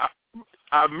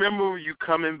 I remember you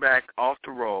coming back off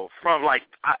the road from I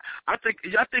think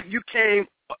you came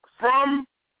from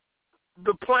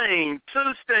the plane to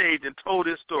the stage and told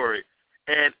this story.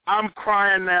 And I'm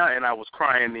crying now, and I was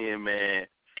crying then, man.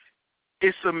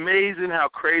 It's amazing how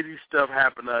crazy stuff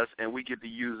happened to us, and we get to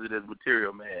use it as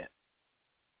material, man.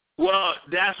 Well,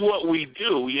 that's what we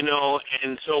do,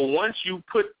 and so once you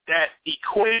put that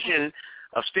equation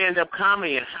of stand-up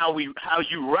comedy and how you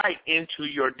write into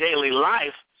your daily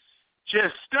life,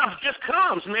 stuff just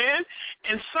comes, man.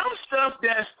 And some stuff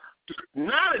that's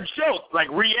not a joke, like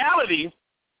reality,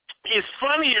 is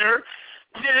funnier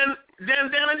than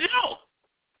a joke.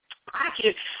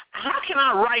 How can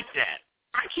I write that?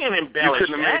 I can't embellish that.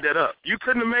 You couldn't have made that up. You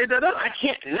couldn't have made that up. I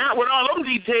can't, not with all them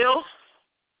details.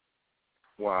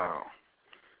 Wow.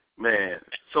 Man,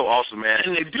 so awesome, man.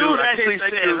 And the dude actually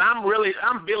says, I'm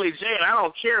Billy J, and I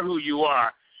don't care who you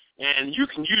are. And you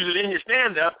can use it in your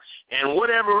stand-up and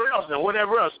whatever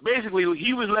else. Basically,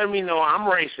 he was letting me know I'm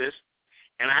racist,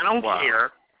 and I don't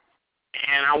care,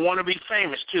 and I want to be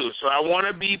famous, too. So I want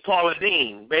to be Paula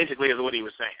Deen, basically, is what he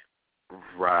was saying.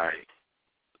 Right.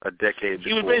 A decade before.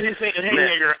 He was basically saying, hey,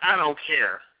 nigger, I don't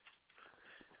care.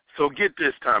 So get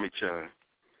this, Tommy Chun.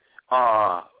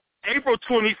 April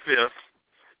 25th,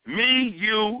 me,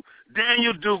 you,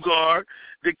 Daniel Dugard,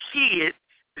 the kid,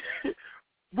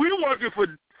 we're working for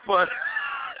Rick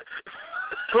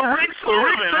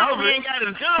Sullivan. I hope he ain't got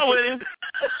his gun with him.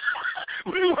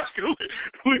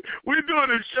 We're doing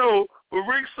a show with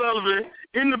Rick Sullivan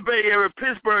in the Bay Area,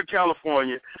 Pittsburgh,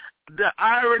 California. The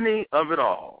irony of it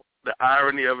all.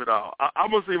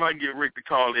 I'm going to see if I can get Rick to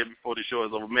call in before the show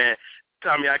is over. Man,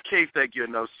 Tommy, I can't thank you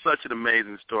enough. Such an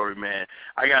amazing story, man.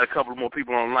 I got a couple more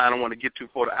people online I want to get to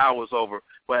before the hour's over.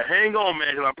 But hang on,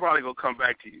 man, because I'm probably going to come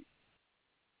back to you.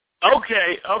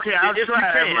 Okay, I'll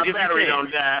try. My battery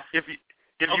don't die. If you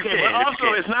but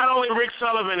also, it's not only Rick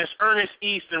Sullivan, it's Ernest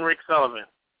East and Rick Sullivan.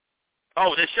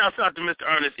 Oh, then shouts out to Mr.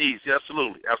 Ernest East. Yeah,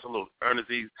 absolutely.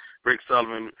 Ernest East, Rick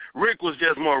Sullivan. Rick was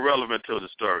just more relevant to the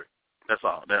story. That's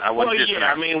all.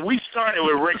 We started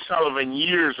with Rick Sullivan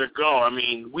years ago.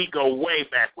 We go way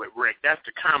back with Rick. That's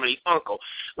the comedy uncle.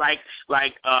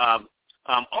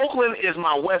 Oakland is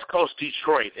my West Coast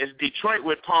Detroit. It's Detroit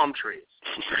with palm trees.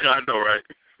 I know, right?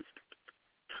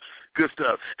 Good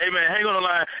stuff. Hey, man, hang on the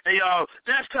line. Hey, y'all,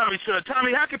 that's Tommy Chun.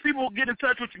 Tommy, how can people get in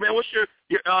touch with you, man? What's your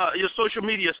social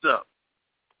media stuff?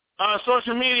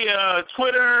 Social media,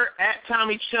 Twitter,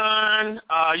 @Tommy Chun.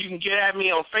 You can get at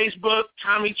me on Facebook,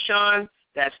 Tommy Chun.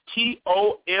 That's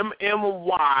TOMMYCHUNN.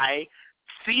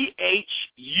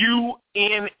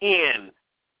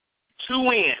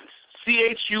 2 N's.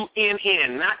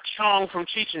 CHUNN. Not Chong from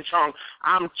Cheech and Chong.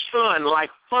 I'm Chun,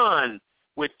 like fun,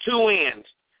 with 2 N's.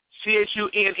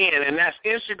 CHUNN. And that's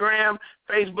Instagram,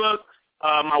 Facebook.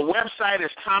 My website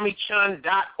is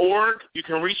TommyChun.org. You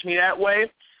can reach me that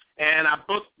way. And I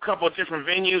booked a couple of different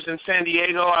venues in San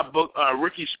Diego. I booked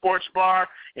Ricky's Sports Bar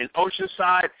in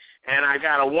Oceanside, and I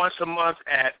got a once a month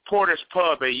at Porter's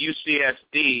Pub at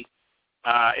UCSD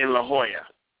in La Jolla.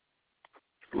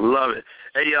 Love it.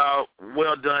 Hey, y'all,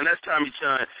 well done. That's Tommy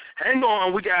Chun. Hang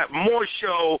on. We got more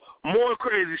show, more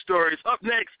crazy stories. Up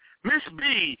next, Miss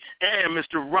B and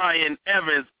Mr. Ryan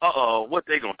Evans. What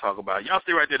they going to talk about? Y'all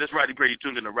stay right there. This is Rodney Perry. You're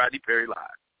tuned in to Rodney Perry Live.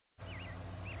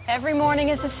 Every morning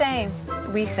is the same.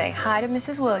 We say hi to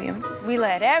Mrs. Williams. We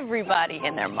let everybody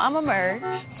and their mama merge.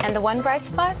 And the one bright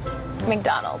spot?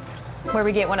 McDonald's, where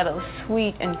we get one of those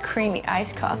sweet and creamy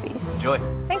iced coffees. Enjoy.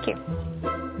 Thank you.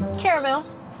 Caramel.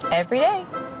 Every day.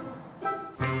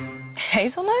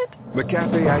 Hazelnut?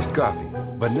 McCafe iced coffee.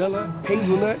 Vanilla,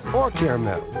 hazelnut, or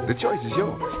caramel. The choice is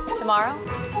yours.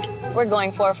 Tomorrow, we're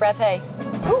going for a frappe.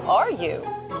 Who are you?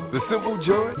 The simple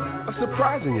joy of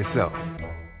surprising yourself.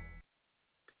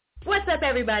 What's up,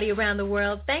 everybody around the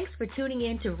world? Thanks for tuning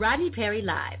in to Rodney Perry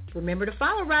Live. Remember to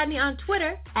follow Rodney on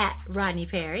Twitter @Rodney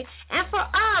Perry. And for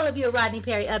all of your Rodney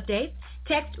Perry updates,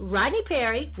 text Rodney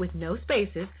Perry with no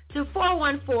spaces to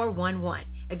 41411.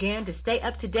 Again, to stay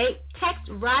up to date, text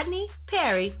Rodney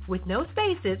Perry with no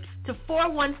spaces to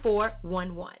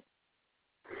 41411.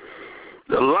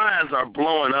 The lines are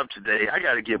blowing up today. I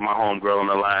got to get my homegirl on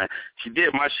the line. She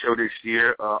did my show this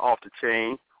year, Off the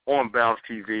Chain, on Bounce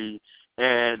TV.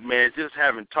 And, man, just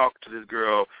having talked to this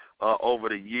girl over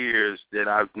the years that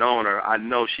I've known her, I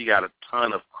know she got a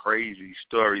ton of crazy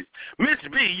stories. Miss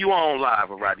B, you on live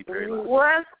with Rodney Perry Live.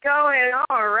 What's going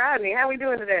on, Rodney? How we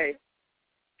doing today?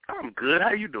 I'm good.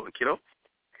 How you doing, kiddo?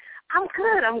 I'm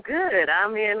good.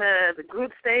 I'm in the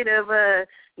good state of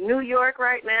New York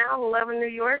right now. Loving New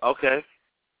York. Okay.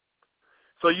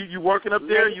 So you working up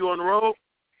there? You on the road?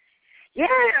 Yeah,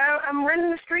 I'm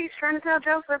running the streets, trying to tell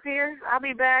Joseph here. I'll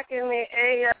be back in the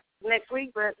A next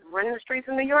week, but running the streets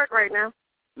in New York right now.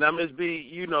 Now, Miss B,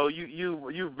 you know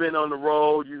you've been on the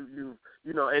road. You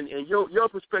know, and your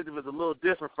perspective is a little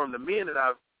different from the men that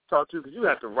I've talked to, because you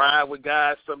have to ride with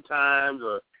guys sometimes,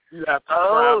 or you have to.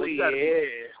 Oh yeah.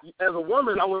 As a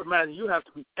woman, I would imagine you have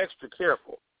to be extra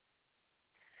careful.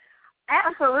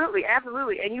 Absolutely.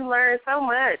 And you learn so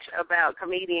much about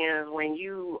comedians when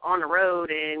you on the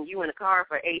road and you in a car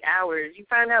for 8 hours. You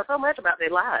find out so much about their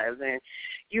lives, and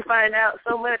you find out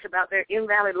so much about their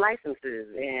invalid licenses,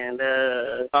 and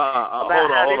about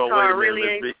how this car really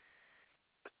ain't.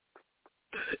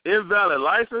 Invalid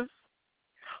license?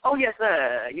 Oh, yes,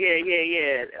 sir.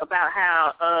 Yeah. About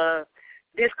how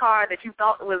this car that you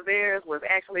thought was theirs was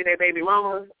actually their baby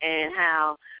mama's, and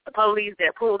how the police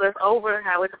that pulled us over,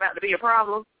 how it's about to be a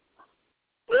problem.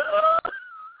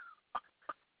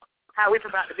 How it's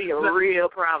about to be a real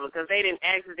problem, because they didn't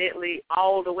accidentally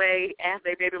all the way ask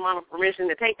their baby mama permission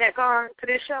to take that car to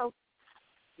this show.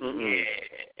 Mm-hmm.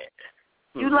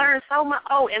 Yeah. You learn so much.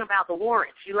 Oh, and about the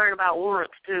warrants. You learn about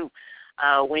warrants, too,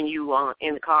 when you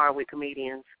in the car with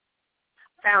comedians.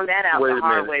 Found that out the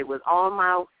hard way. Was on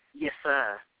my... Yes,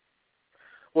 sir.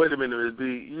 Wait a minute, Ms.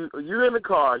 B. You're in the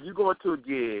car. You going to a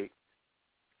gig.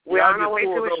 We're on our way to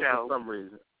a show. For some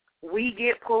reason. We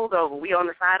get pulled over. We on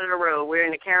the side of the road. We're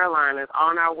in the Carolinas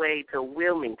on our way to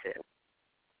Wilmington.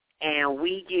 And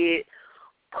we get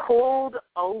pulled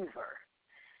over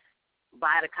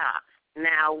by the cops.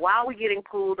 Now, while we're getting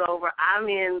pulled over, I'm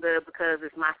because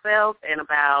it's myself and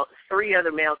about 3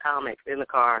 other male comics in the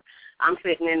car. I'm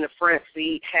sitting in the front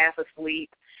seat, half asleep.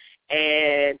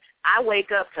 And I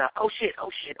wake up to, oh, shit.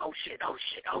 And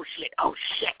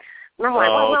I'm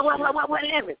like, what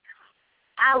happened?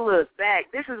 I look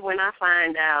back. This is when I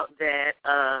find out that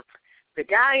the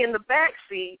guy in the back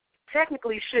seat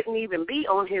technically shouldn't even be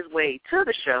on his way to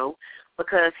the show,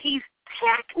 because he's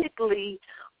technically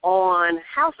on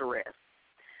house arrest.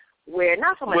 Where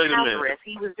not so much house arrest,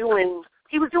 he was doing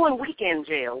weekend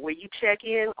jail, where you check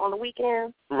in on the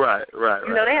weekend. Right.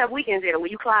 You know, they have weekend jail where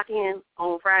you clock in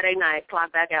on Friday night,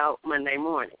 clock back out Monday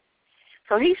morning.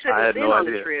 So he should have been on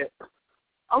the trip.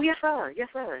 Oh, yes, sir.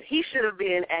 He should have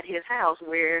been at his house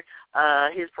where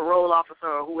his parole officer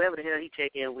or whoever the hell he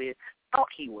checked in with thought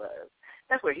he was.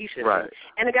 That's where he should have been.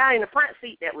 And the guy in the front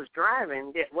seat that was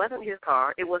driving, that wasn't his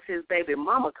car. It was his baby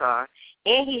mama car,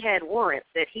 and he had warrants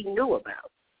that he knew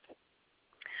about.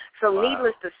 So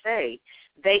needless to say,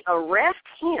 they arrest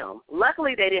him.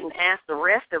 Luckily, they didn't ask the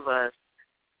rest of us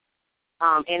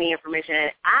any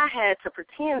information. I had to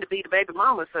pretend to be the baby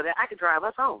mama so that I could drive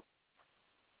us home.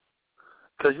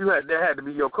 Because that had to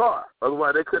be your car.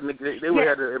 Otherwise, they couldn't. They would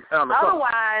have to impound the car.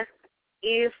 Otherwise,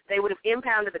 if they would have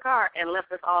impounded the car and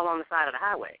left us all on the side of the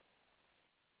highway.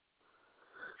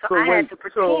 So I had to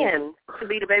pretend to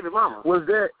be the baby mama.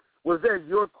 Was that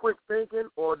your quick thinking,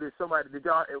 or did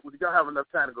y'all have enough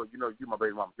time to go, you my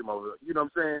baby mama, you know what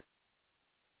I'm saying?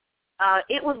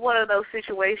 It was one of those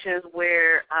situations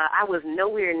where I was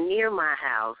nowhere near my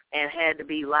house and had to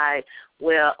be like,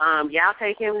 well, y'all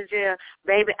take him to jail.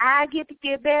 Baby, I get to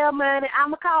get bail money. I'm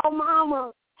going to call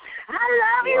mama.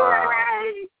 I love you,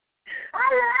 Ray. I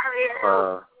love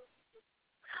you.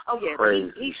 Oh, yeah,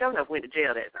 he sure enough went to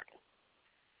jail that night.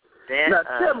 Now,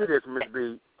 tell me this, Miss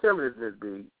B. Tell me this, Miss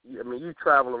B. I mean, you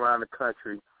travel around the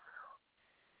country.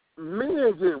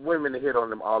 Men get women to hit on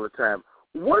them all the time.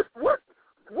 What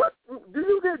do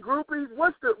you get groupies?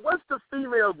 What's the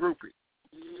female groupie?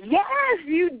 Yes,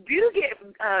 you do get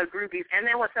groupies. And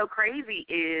then what's so crazy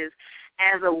is,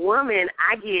 as a woman,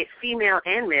 I get female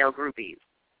and male groupies.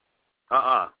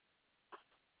 Oh,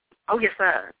 yes,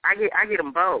 sir. I get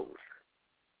them both.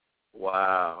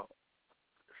 Wow.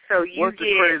 So you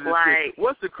get, like...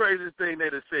 What's the craziest thing they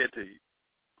have said to you?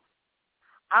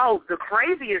 Oh, the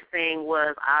craziest thing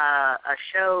was a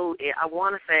show, I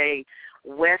want to say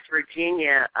West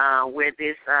Virginia, where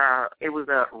this, it was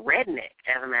a redneck,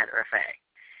 as a matter of fact.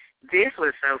 This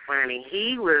was so funny.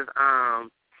 He was,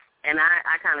 and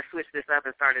I kind of switched this up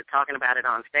and started talking about it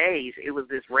on stage. It was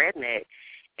this redneck,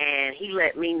 and he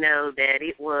let me know that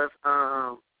it was,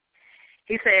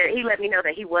 he let me know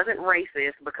that he wasn't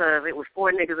racist because it was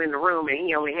 4 niggas in the room and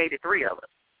he only hated 3 of us.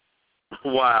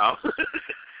 Wow.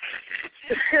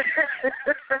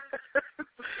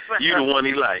 You the one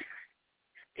he liked.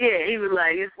 Yeah, he was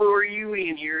like, it's 4 of you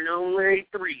in here and only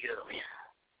 3 of you.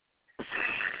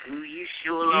 Ooh, you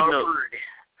sure are pretty.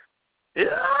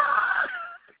 Yeah.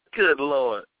 Good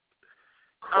Lord.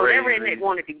 Oh, that redneck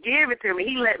wanted to give it to me.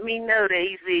 He let me know that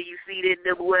he said, you see that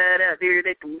double wide out there,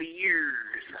 that can be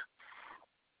yours.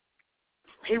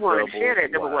 He wanted to share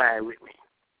that double wide with me.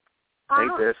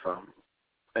 Ain't that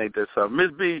something?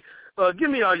 Miss B,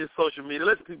 give me all your social media.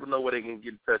 Let the people know where they can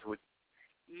get in touch with you.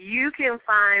 You can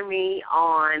find me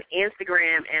on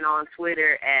Instagram and on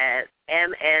Twitter at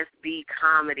MSB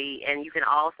Comedy, and you can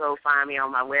also find me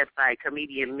on my website,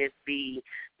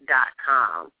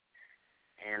 comedianmissb.com.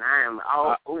 And I am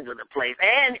all over the place.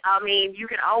 And, I mean, you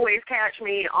can always catch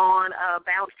me on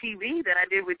Bounce TV that I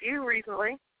did with you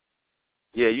recently.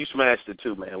 Yeah, you smashed it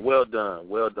too, man. Well done,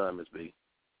 Miss B.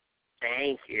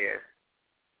 Thank you.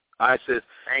 All right, sis.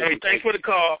 Thanks for the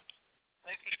call.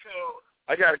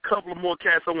 I got a couple of more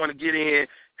cats I want to get in.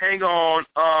 Hang on.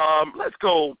 Let's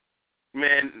go.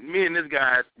 Man, me and this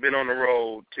guy have been on the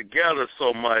road together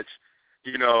so much.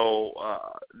 You know,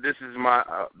 this is my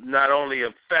not only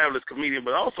a fabulous comedian,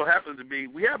 but also happens to be,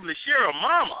 we happen to share a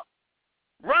mama.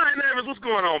 Ryan Evans, what's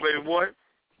going on, baby boy?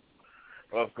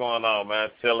 What's going on, man?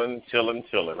 Chilling.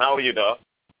 How are you, dog?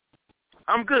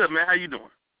 I'm good, man. How you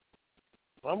doing?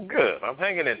 I'm good. I'm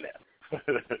hanging in there.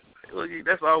 Look,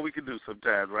 that's all we can do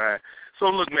sometimes, right? So,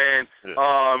 look, man,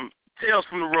 tales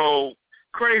from the road,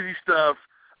 crazy stuff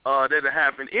that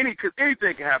happened.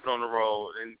 Anything can happen on the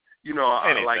road, and you know,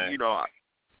 and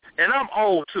I'm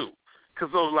old too,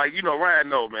 cause like Ryan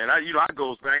know, man. I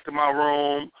goes back to my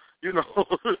room. You know,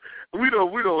 we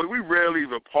rarely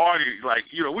even party. Like,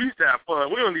 we used to have fun.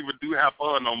 We don't even have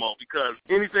fun no more because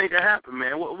anything can happen,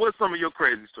 man. What's some of your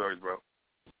crazy stories, bro?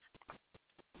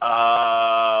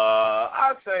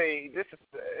 I'd say this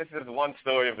is one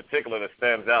story in particular that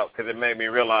stands out because it made me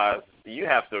realize you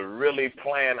have to really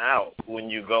plan out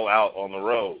when you go out on the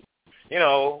road.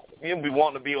 You'll be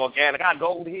wanting to be organic. I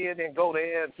go here, then go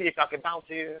there, and see if I can bounce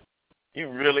here. You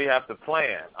really have to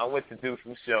plan. I went to do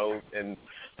some shows in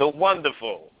the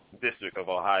wonderful District of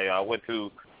Ohio. I went to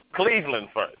Cleveland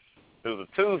first. It was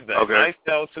a Tuesday. Okay. Nice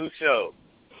show, 2 shows.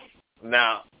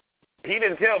 Now, he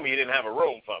didn't tell me he didn't have a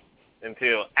room for me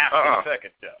until after the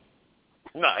second show.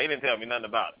 No, he didn't tell me nothing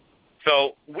about it.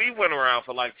 So we went around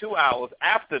for like 2 hours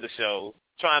after the show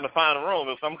trying to find a room.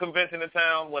 If some convention in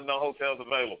town, wasn't no hotels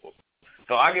available.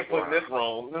 So I get put in this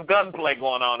room. There's gunplay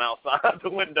going on outside the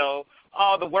window.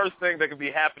 All the worst things that could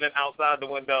be happening outside the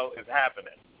window is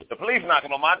happening. The police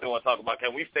knocking on my door and talking about,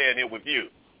 can we stay in here with you?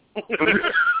 That's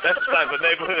the type of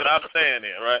neighborhood I'm staying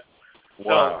in, right?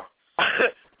 Wow. So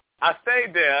I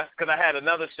stayed there because I had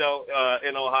another show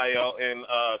in Ohio, in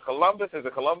Columbus. Is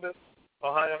it Columbus,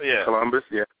 Ohio? Yeah. Columbus,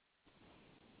 yeah.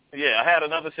 Yeah, I had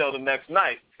another show the next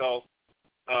night. So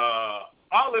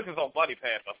all this is on Buddy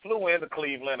Pass. I flew into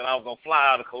Cleveland, and I was going to fly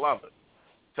out of Columbus.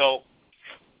 So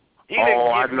he didn't give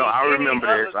me I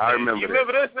remember this. You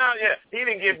remember this now? Yeah. He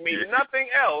didn't give me nothing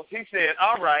else. He said,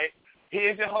 all right,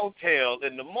 here's your hotel.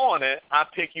 In the morning, I'll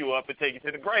pick you up and take you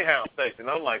to the Greyhound station.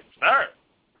 I'm like, sir,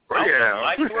 I would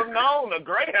like to have known the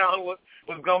Greyhound was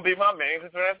going to be my means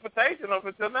of transportation up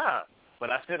until now.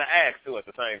 But I should have asked, too, at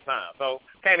the same time. So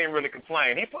can't even really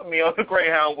complain. He put me on the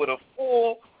Greyhound with a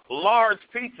full, large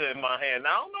pizza in my hand. Now,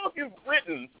 I don't know if you've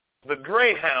written the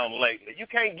Greyhound lately. You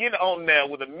can't get on there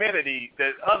with amenities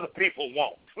that other people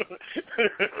want. So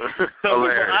people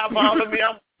eyeballing me.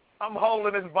 I'm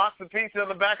holding this box of pizza in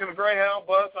the back of the Greyhound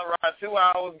bus. I ride 2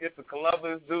 hours, get to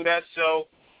Columbus, do that show,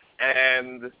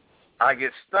 and I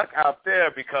get stuck out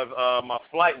there because my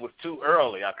flight was too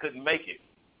early. I couldn't make it.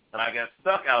 and I got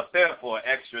stuck out there for an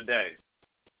extra day.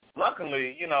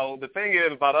 Luckily, the thing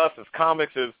is about us as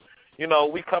comics is,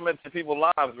 we come into people's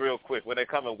lives real quick when they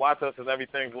come and watch us and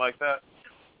everything like that.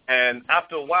 And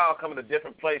after a while, coming to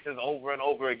different places over and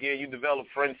over again, you develop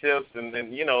friendships and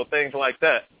things like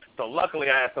that. So luckily,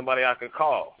 I had somebody I could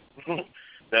call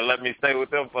that let me stay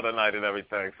with them for the night and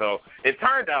everything. So it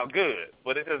turned out good,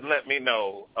 but it just let me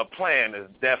know a plan is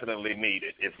definitely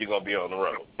needed if you're going to be on the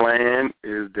road. Plan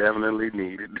is definitely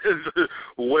needed.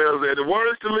 Well, the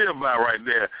words to live by right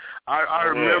there. I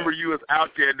remember you was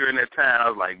out there during that time. I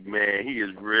was like, man, he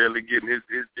is really getting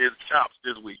his chops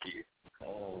this weekend.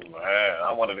 Oh, man,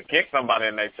 I wanted to kick somebody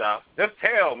in their chops. Just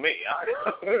tell me.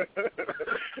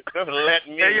 Just let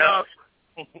me know.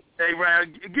 Hey,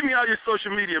 Ryan, give me all your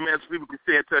social media, man, so people can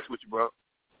stay in touch with you, bro.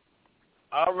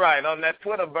 All right, on that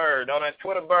Twitter bird,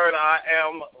 I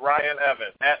am Ryan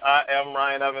Evans. I am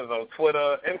Ryan Evans on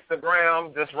Twitter.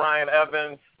 Instagram, just Ryan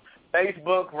Evans.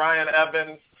 Facebook, Ryan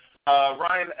Evans.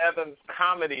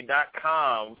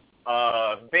 RyanEvansComedy.com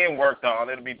being worked on.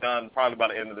 It'll be done probably by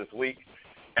the end of this week.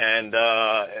 And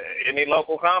any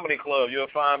local comedy club, you'll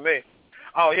find me.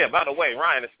 Oh, yeah, by the way,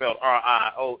 Ryan is spelled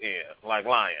Rion, like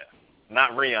lion.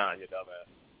 Not Rion, you dumbass.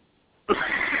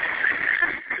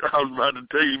 I was about to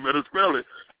tell you better spell it.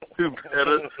 You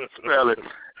better spell it.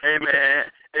 Hey, man.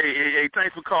 Hey,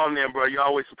 thanks for calling in, bro. You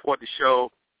always support the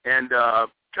show. And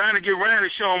trying to get Ryan to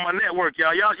show on my network,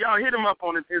 y'all. Y'all hit him up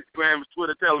on his Instagram, his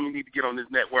Twitter. Tell him he need to get on this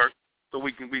network so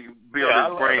we can build his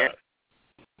brand. That.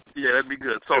 Yeah, that'd be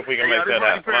good. So if we can make that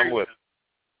happen, I'm with it.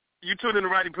 You tuned in to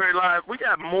Rodney Perry Live. We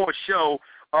got more show.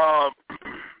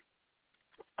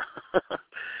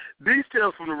 These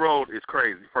Tales from the Road is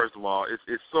crazy, first of all.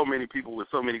 It's so many people with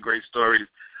so many great stories.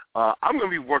 I'm going to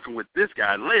be working with this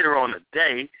guy later on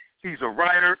today. He's a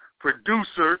writer,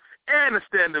 producer, and a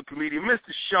stand-up comedian,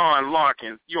 Mr. Sean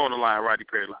Larkins. You're on the line, Rodney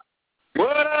Perry Live.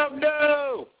 What up,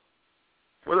 dude?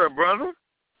 What up, brother?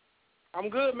 I'm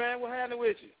good, man. What's happening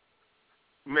with you?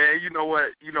 Man, you know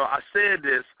what? I said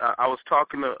this. I was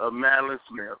talking to Madeline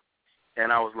Smith,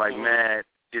 and I was like, man,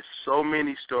 it's so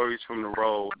many stories from the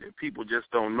road that people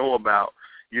just don't know about,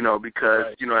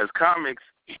 because, as comics,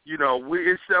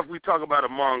 it's stuff we talk about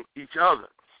among each other.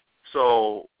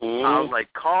 So I was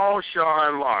like, call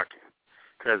Sean Larkin,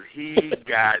 because he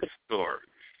got stories.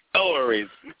 Stories.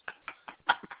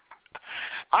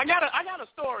 I got a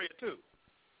story or two.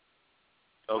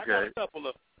 Okay. I got a couple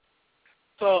of.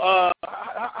 So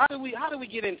how do we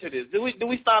get into this? Do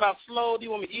we start off slow? Do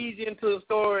you want me to ease into the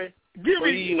story? Give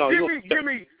me a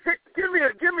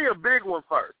big one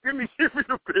first. Give me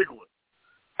a big one.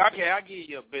 Okay, I'll give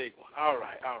you a big one. All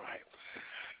right.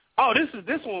 Oh, this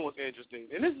one was interesting,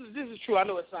 and this is true. I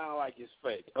know it sounds like it's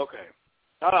fake. Okay.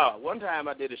 One time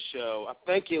I did a show. I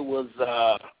think it was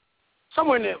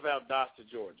somewhere near Valdosta,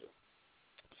 Georgia.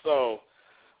 So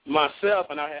myself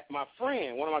and my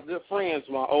friend, one of my good friends,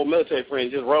 my old military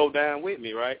friend, just rode down with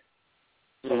me, right?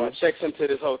 So I checked into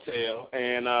this hotel,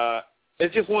 and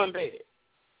it's just one bed.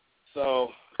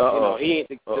 So,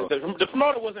 the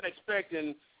promoter wasn't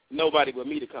expecting nobody but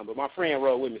me to come, but my friend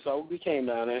rode with me, so we came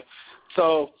down there.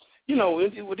 So,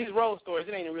 with these road stories,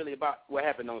 it ain't really about what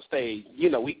happened on stage.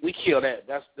 We kill that.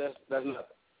 That's nothing.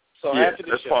 So after the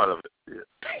show, that's part of it. Yeah.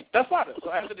 That's part of it.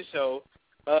 So after the show,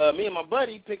 me and my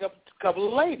buddy pick up a couple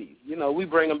of ladies. We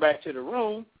bring them back to the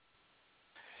room,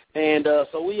 and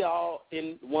so we all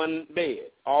in one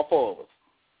bed, all four of us.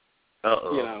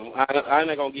 I'm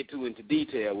not gonna get too into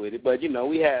detail with it, but we went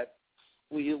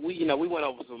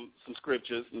over some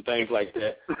scriptures and things like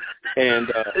that. And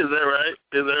is that right?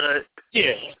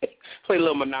 Yeah. Play a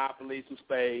little Monopoly, some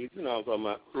spades. You know what I'm talking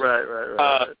about?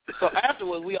 Right. So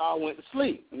afterwards, we all went to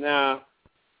sleep. Now,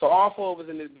 so all four of us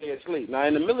in this bed sleep. Now,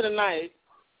 in the middle of the night,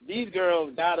 these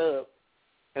girls got up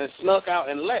and snuck out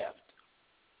and left.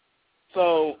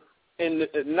 So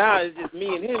now it's just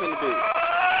me and him in the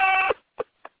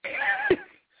bed.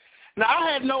 Now,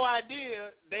 I had no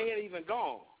idea they had even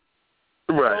gone.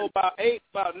 Right. So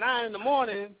about 9 in the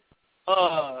morning,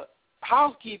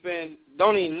 housekeeping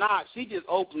don't even knock. She just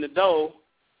opened the door,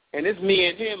 and it's me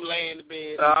and him laying in the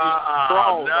bed.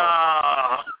 No.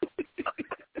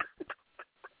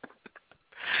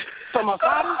 So my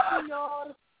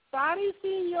sorry,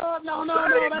 senor. No.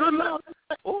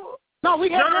 No, we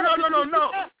got no.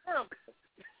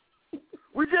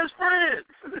 We just friends.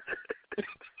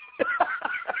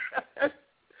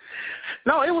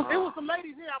 No, it was some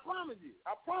ladies here. I promise you.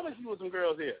 I promise you, was some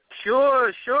girls here. Sure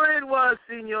it was,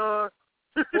 senor.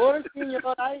 Sure,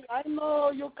 senor. I know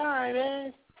you're kind,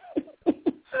 man.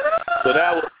 So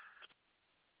that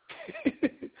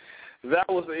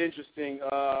was an interesting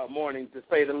morning, to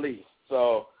say the least.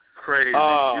 So Crazy.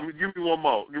 Give me one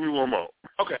more.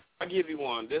 Okay, I'll give you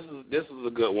one. This is a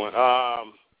good one.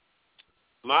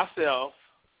 Myself,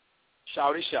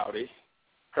 Shouty,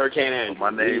 Hurricane Andrew. My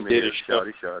name is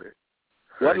Shouty.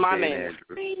 What my name is?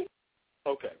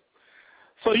 Okay.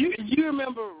 So you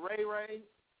remember Ray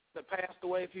that passed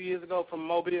away a few years ago from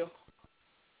Mobile?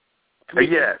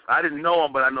 Yes, I didn't know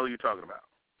him, but I know who you're talking about.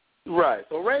 Right.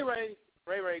 So Ray,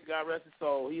 God rest his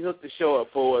soul, he hooked the show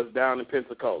up for us down in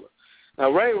Pensacola. Now,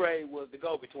 Ray was the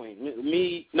go-between.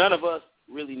 Me, none of us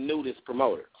really knew this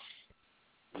promoter.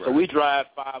 Right. So we drive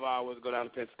 5 hours, go down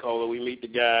to Pensacola. We meet the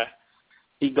guy.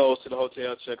 He goes to the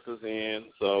hotel, checks us in.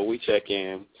 So we check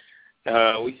in.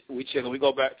 We check and we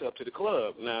go back up to the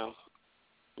club. Now,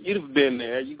 you've been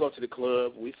there. You go to the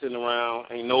club. We sitting around.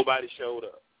 Ain't nobody showed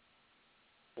up.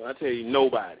 Well, I tell you,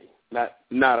 nobody.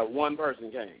 Not a one person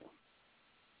came.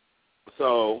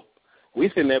 So we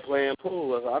sitting there playing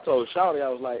pool. I told Shawty, I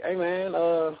was like, hey, man,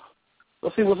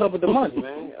 let's see what's up with the money,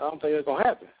 man. I don't think it's going to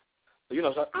happen.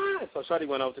 So, so Shawty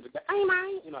went over to the guy. Hey,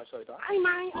 man. You know how Shawty talk. Hey,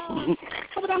 man,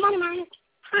 what's with that money, man?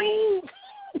 Hey.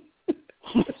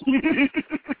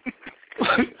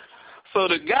 So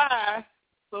this guy,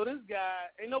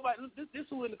 ain't nobody, this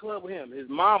who in the club with him. His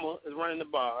mama is running the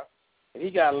bar, and he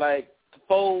got like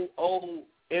 4 old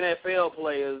NFL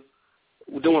players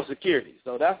doing security.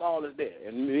 So that's all that's there,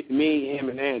 and me, him,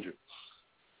 and Andrew.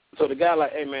 So the guy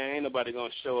like, hey, man, ain't nobody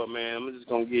going to show up, man. I'm just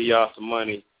going to give y'all some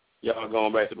money. Y'all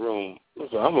going back to the room.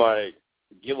 So I'm like,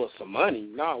 give us some money?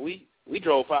 No, we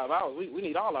drove 5 hours. We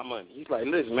need all our money. He's like,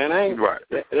 listen, man, I ain't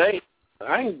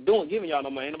giving y'all no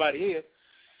money. Ain't nobody here.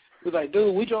 He's like,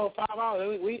 dude, we drove 5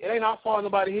 hours. It ain't our fault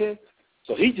nobody here.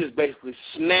 So he just basically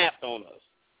snapped on us.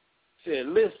 Said,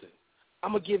 listen,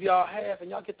 I'm going to give y'all half, and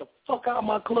y'all get the fuck out of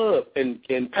my club, and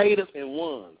paid us in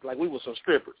ones, like we were some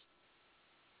strippers.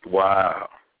 Wow.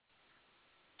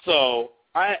 So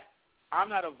I'm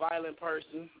not a violent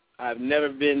person. I've never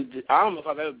been, I don't know if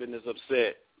I've ever been this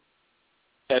upset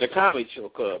at a comedy show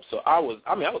club. So I was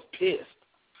pissed.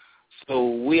 So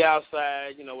we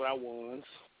outside, with our ones.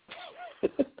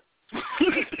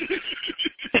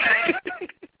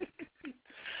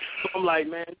 So I'm like,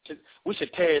 man, we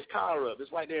should tear his car up.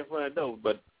 It's right there in front of the door.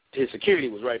 But his security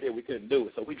was right there. We couldn't do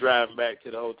it. So we driving back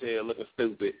to the hotel looking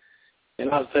stupid.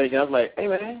 And I was like, hey,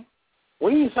 man,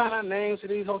 when you sign our names to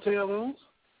these hotel rooms?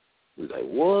 We was like,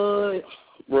 what?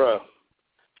 Bruh,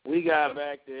 we got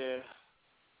back there.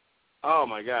 Oh,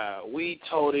 my God. We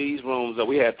tore these rooms up.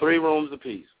 We had 3 rooms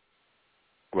apiece.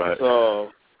 Right.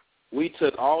 So we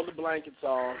took all the blankets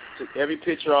off, took every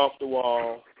picture off the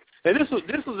wall. And this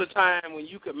was a time when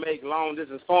you could make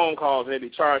long-distance phone calls and they'd be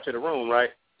charged to the room, right?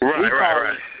 Right. We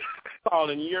called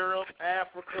in Europe,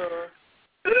 Africa,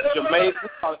 Jamaica, we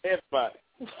called everybody.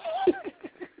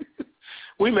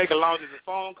 We make a long-distance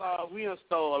phone call. We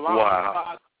install a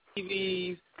long-distance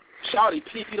TVs. Shawty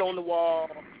peed on the wall.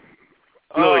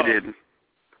 No, he didn't.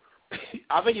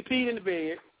 I think he peed in the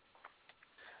bed.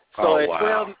 So at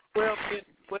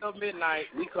 12 midnight,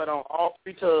 we cut on all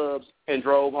 3 tubs and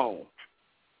drove home.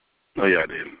 No, y'all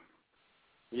didn't.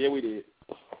 Yeah, we did.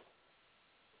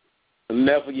 I'll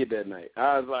never forget that night.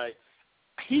 I was like,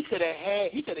 he could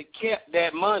have kept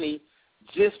that money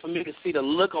just for me to see the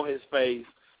look on his face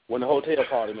when the hotel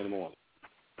called him in the morning.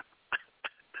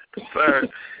 Sir,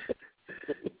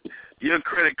 your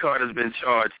credit card has been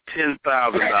charged $10,000.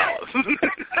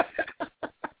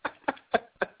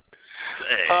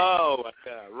 Oh, my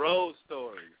God. Road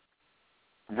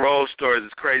stories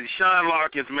is crazy. Sean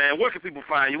Larkins, man, where can people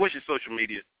find you? What's your social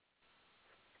media?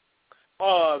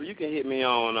 You can hit me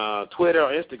on Twitter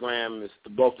or Instagram. It's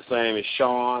both the same. It's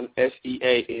Sean,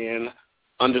 SEAN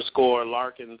 _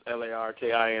 Larkins,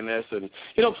 LARKINS.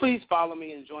 And, please follow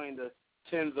me and join the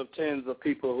tens of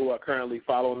people who are currently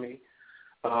following me.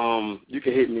 You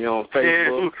can hit me on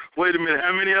Facebook. Wait a minute.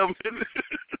 How many of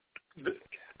them?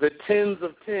 The tens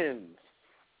of tens.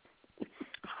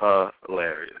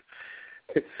 Hilarious.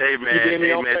 Hey,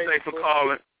 man, thanks for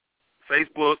calling.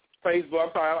 Facebook. I'm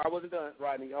sorry, I wasn't done,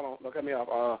 Rodney. Hold on, don't cut me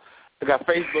off. I got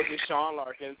Facebook is Sean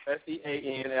Larkins,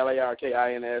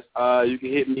 SEANLARKINS. You can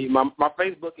hit me. My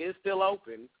Facebook is still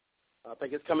open. I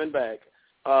think it's coming back.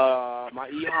 My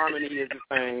eHarmony is the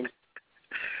same.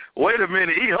 Wait a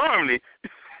minute, eHarmony?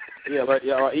 Yeah, but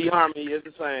eHarmony is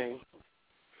the same.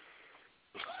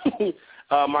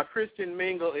 My Christian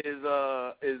Mingle is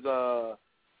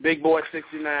Big Boy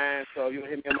 69. So you can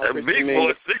hit me on my Christian Big Mingle.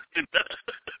 Boy 69.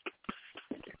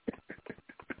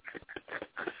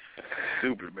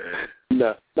 Stupid, man.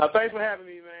 No, thanks for having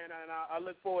me, man, and I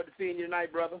look forward to seeing you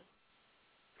tonight, brother.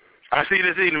 I'll see you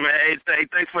this evening, man. Hey,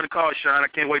 thanks for the call, Sean. I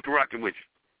can't wait to rock it with you.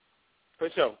 For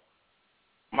sure.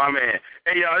 My man.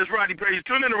 Hey, y'all, it's Rodney Perry. You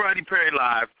tuned in to Rodney Perry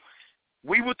Live.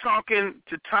 We were talking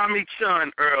to Tommy Chun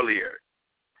earlier,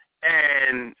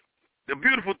 and the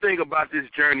beautiful thing about this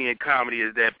journey in comedy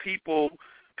is that people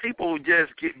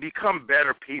just become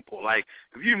better people. Like,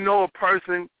 if you know a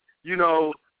person, you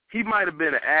know, he might have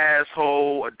been an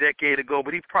asshole a decade ago,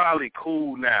 but he's probably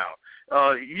cool now.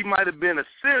 He might have been a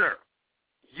sinner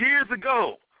years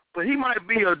ago, but he might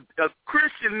be a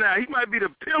Christian now. He might be the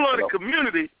pillar of the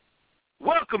community.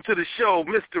 Welcome to the show,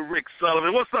 Mr. Rick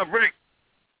Sullivan. What's up, Rick?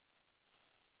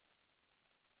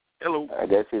 Hello. I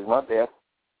guess he's not there.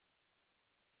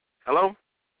 Hello?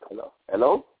 Hello?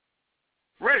 Hello?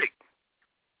 Rick.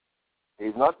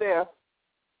 He's not there.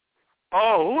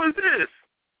 Oh, who is this?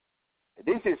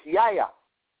 This is Yaya.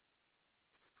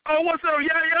 Oh, what's up,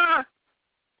 Yaya?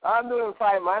 I'm doing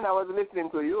fine, man. I was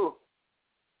listening to you.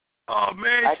 Oh,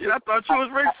 man, I thought you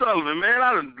was Rick Sullivan, man.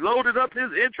 I done loaded up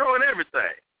his intro and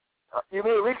everything. You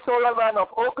mean Rick Sullivan of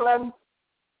Oakland?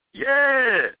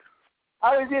 Yeah.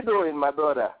 How is he doing, my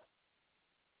brother?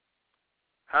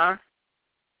 Huh?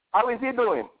 How is he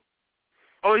doing?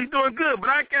 Oh, he's doing good, but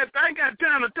I ain't got time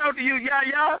to talk to you,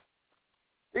 Yaya.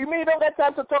 You mean you don't get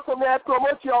time to talk to me? I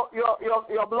promote your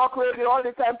block radio all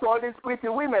the time to all these pretty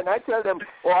women. I tell them,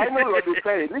 oh, I know what you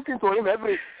say. Listen to him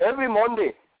every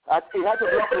Monday. He has a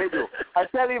block radio. I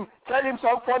tell him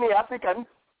some funny African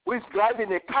who is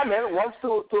driving a camel wants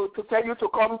to tell you to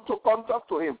come talk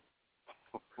to him.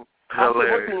 I'm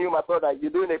promoting you, my brother.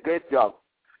 You're doing a great job.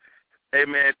 Hey,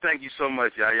 man, thank you so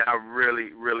much, Yaya. I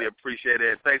really, really appreciate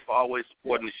it. Thanks for always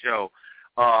supporting the show.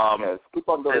 Yes, keep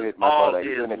on doing it, my brother.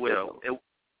 All is well.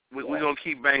 We're going to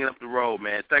keep banging up the road,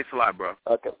 man. Thanks a lot, bro.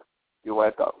 Okay. You're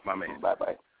welcome. My man.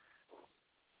 Bye-bye.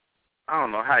 I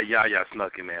don't know how Yaya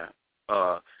snuck in there.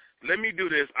 Let me do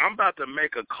this. I'm about to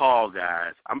make a call,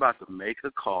 guys. I'm about to make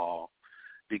a call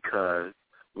because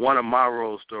one of my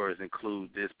role stories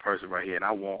includes this person right here, and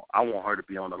I want her to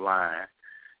be on the line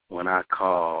when I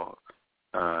call.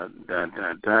 Okay,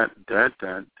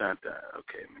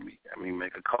 let me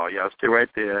make a call. Y'all stay right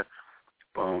there.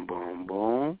 Boom, boom,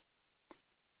 boom.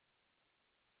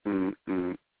 Let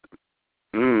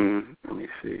me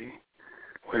see.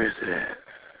 Where is it at?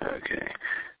 Okay.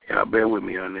 Y'all bear with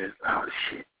me on this. Oh,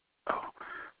 shit. Oh,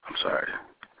 I'm sorry.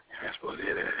 I'm supposed to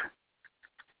hear that.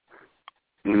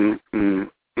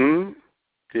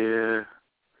 Yeah.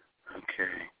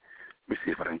 Okay. Let me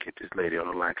see if I can get this lady on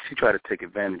the line. She tried to take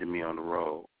advantage of me on the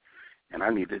road, and I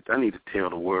need to tell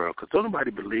the world because don't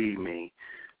nobody believe me.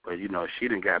 But you know, she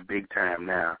done got big time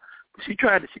now. But she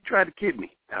tried to get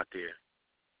me out there.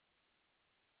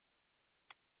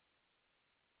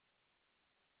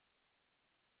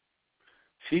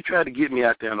 She tried to get me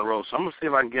out there on the road, so I'm gonna see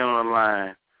if I can get on the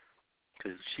line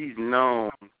because she's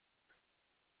known.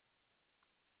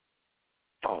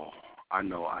 Oh, I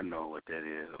know what that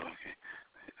is.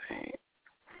 Okay.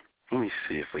 Let me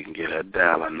see if we can get her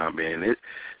dial number in. This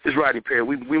is Rodney Perry.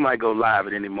 We might go live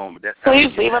at any moment. That's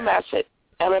Please leave a message.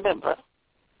 And remember,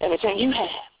 everything you have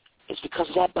is because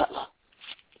of that butler.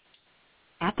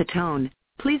 At the tone,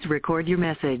 please record your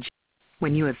message.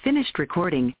 When you have finished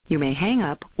recording, you may hang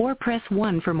up or press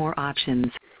 1 for more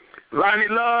options. Rodney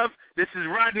Love, this is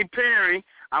Rodney Perry.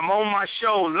 I'm on my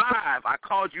show live. I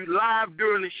called you live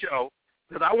during the show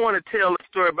because I want to tell a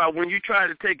story about when you tried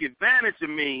to take advantage of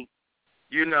me.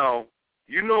 You know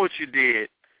what you did.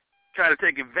 Try to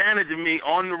take advantage of me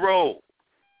on the road.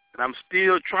 And I'm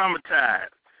still traumatized.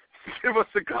 Give us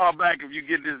a call back if you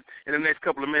get this in the next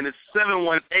couple of minutes.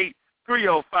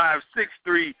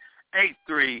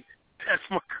 718-305-6383. That's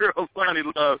my girl, Lonnie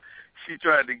Love. She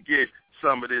tried to get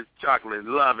some of this chocolate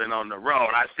loving on the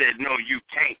road. I said, no, you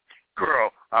can't.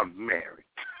 Girl, I'm married.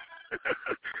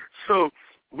 So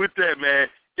with that, man,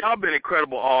 y'all been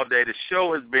incredible all day. The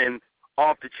show has been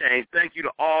off the chain. Thank you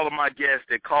to all of my guests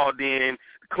that called in.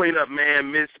 Cleanup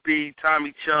Man, Miss Speed,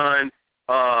 Tommy Chun,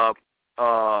 Sean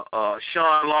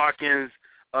Larkins.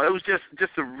 It was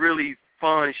just a really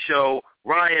fun show.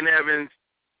 Ryan Evans.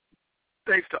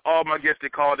 Thanks to all my guests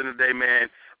that called in today, man.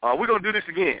 We're going to do this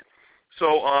again.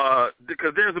 So,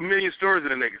 because there's a million stories in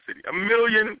the Naked City. A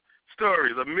million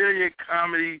stories. A million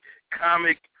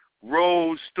comic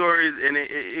road stories, and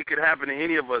it could happen to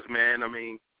any of us, man. I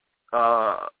mean,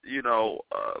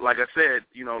 like I said,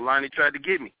 Lonnie tried to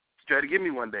get me. She tried to get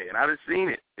me one day, and I done seen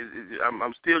it.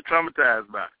 I'm still traumatized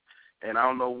by it, and I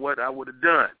don't know what I would have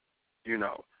done,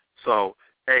 So,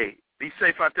 hey, be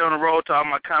safe out there on the road. To all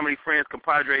my comedy friends,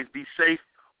 compadres, be safe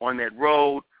on that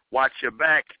road. Watch your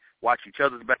back. Watch each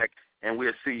other's back, and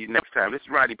we'll see you next time. This is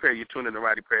Rodney Perry. You're tuned in to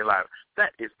Rodney Perry Live.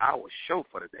 That is our show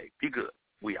for today. Be good.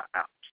 We are out.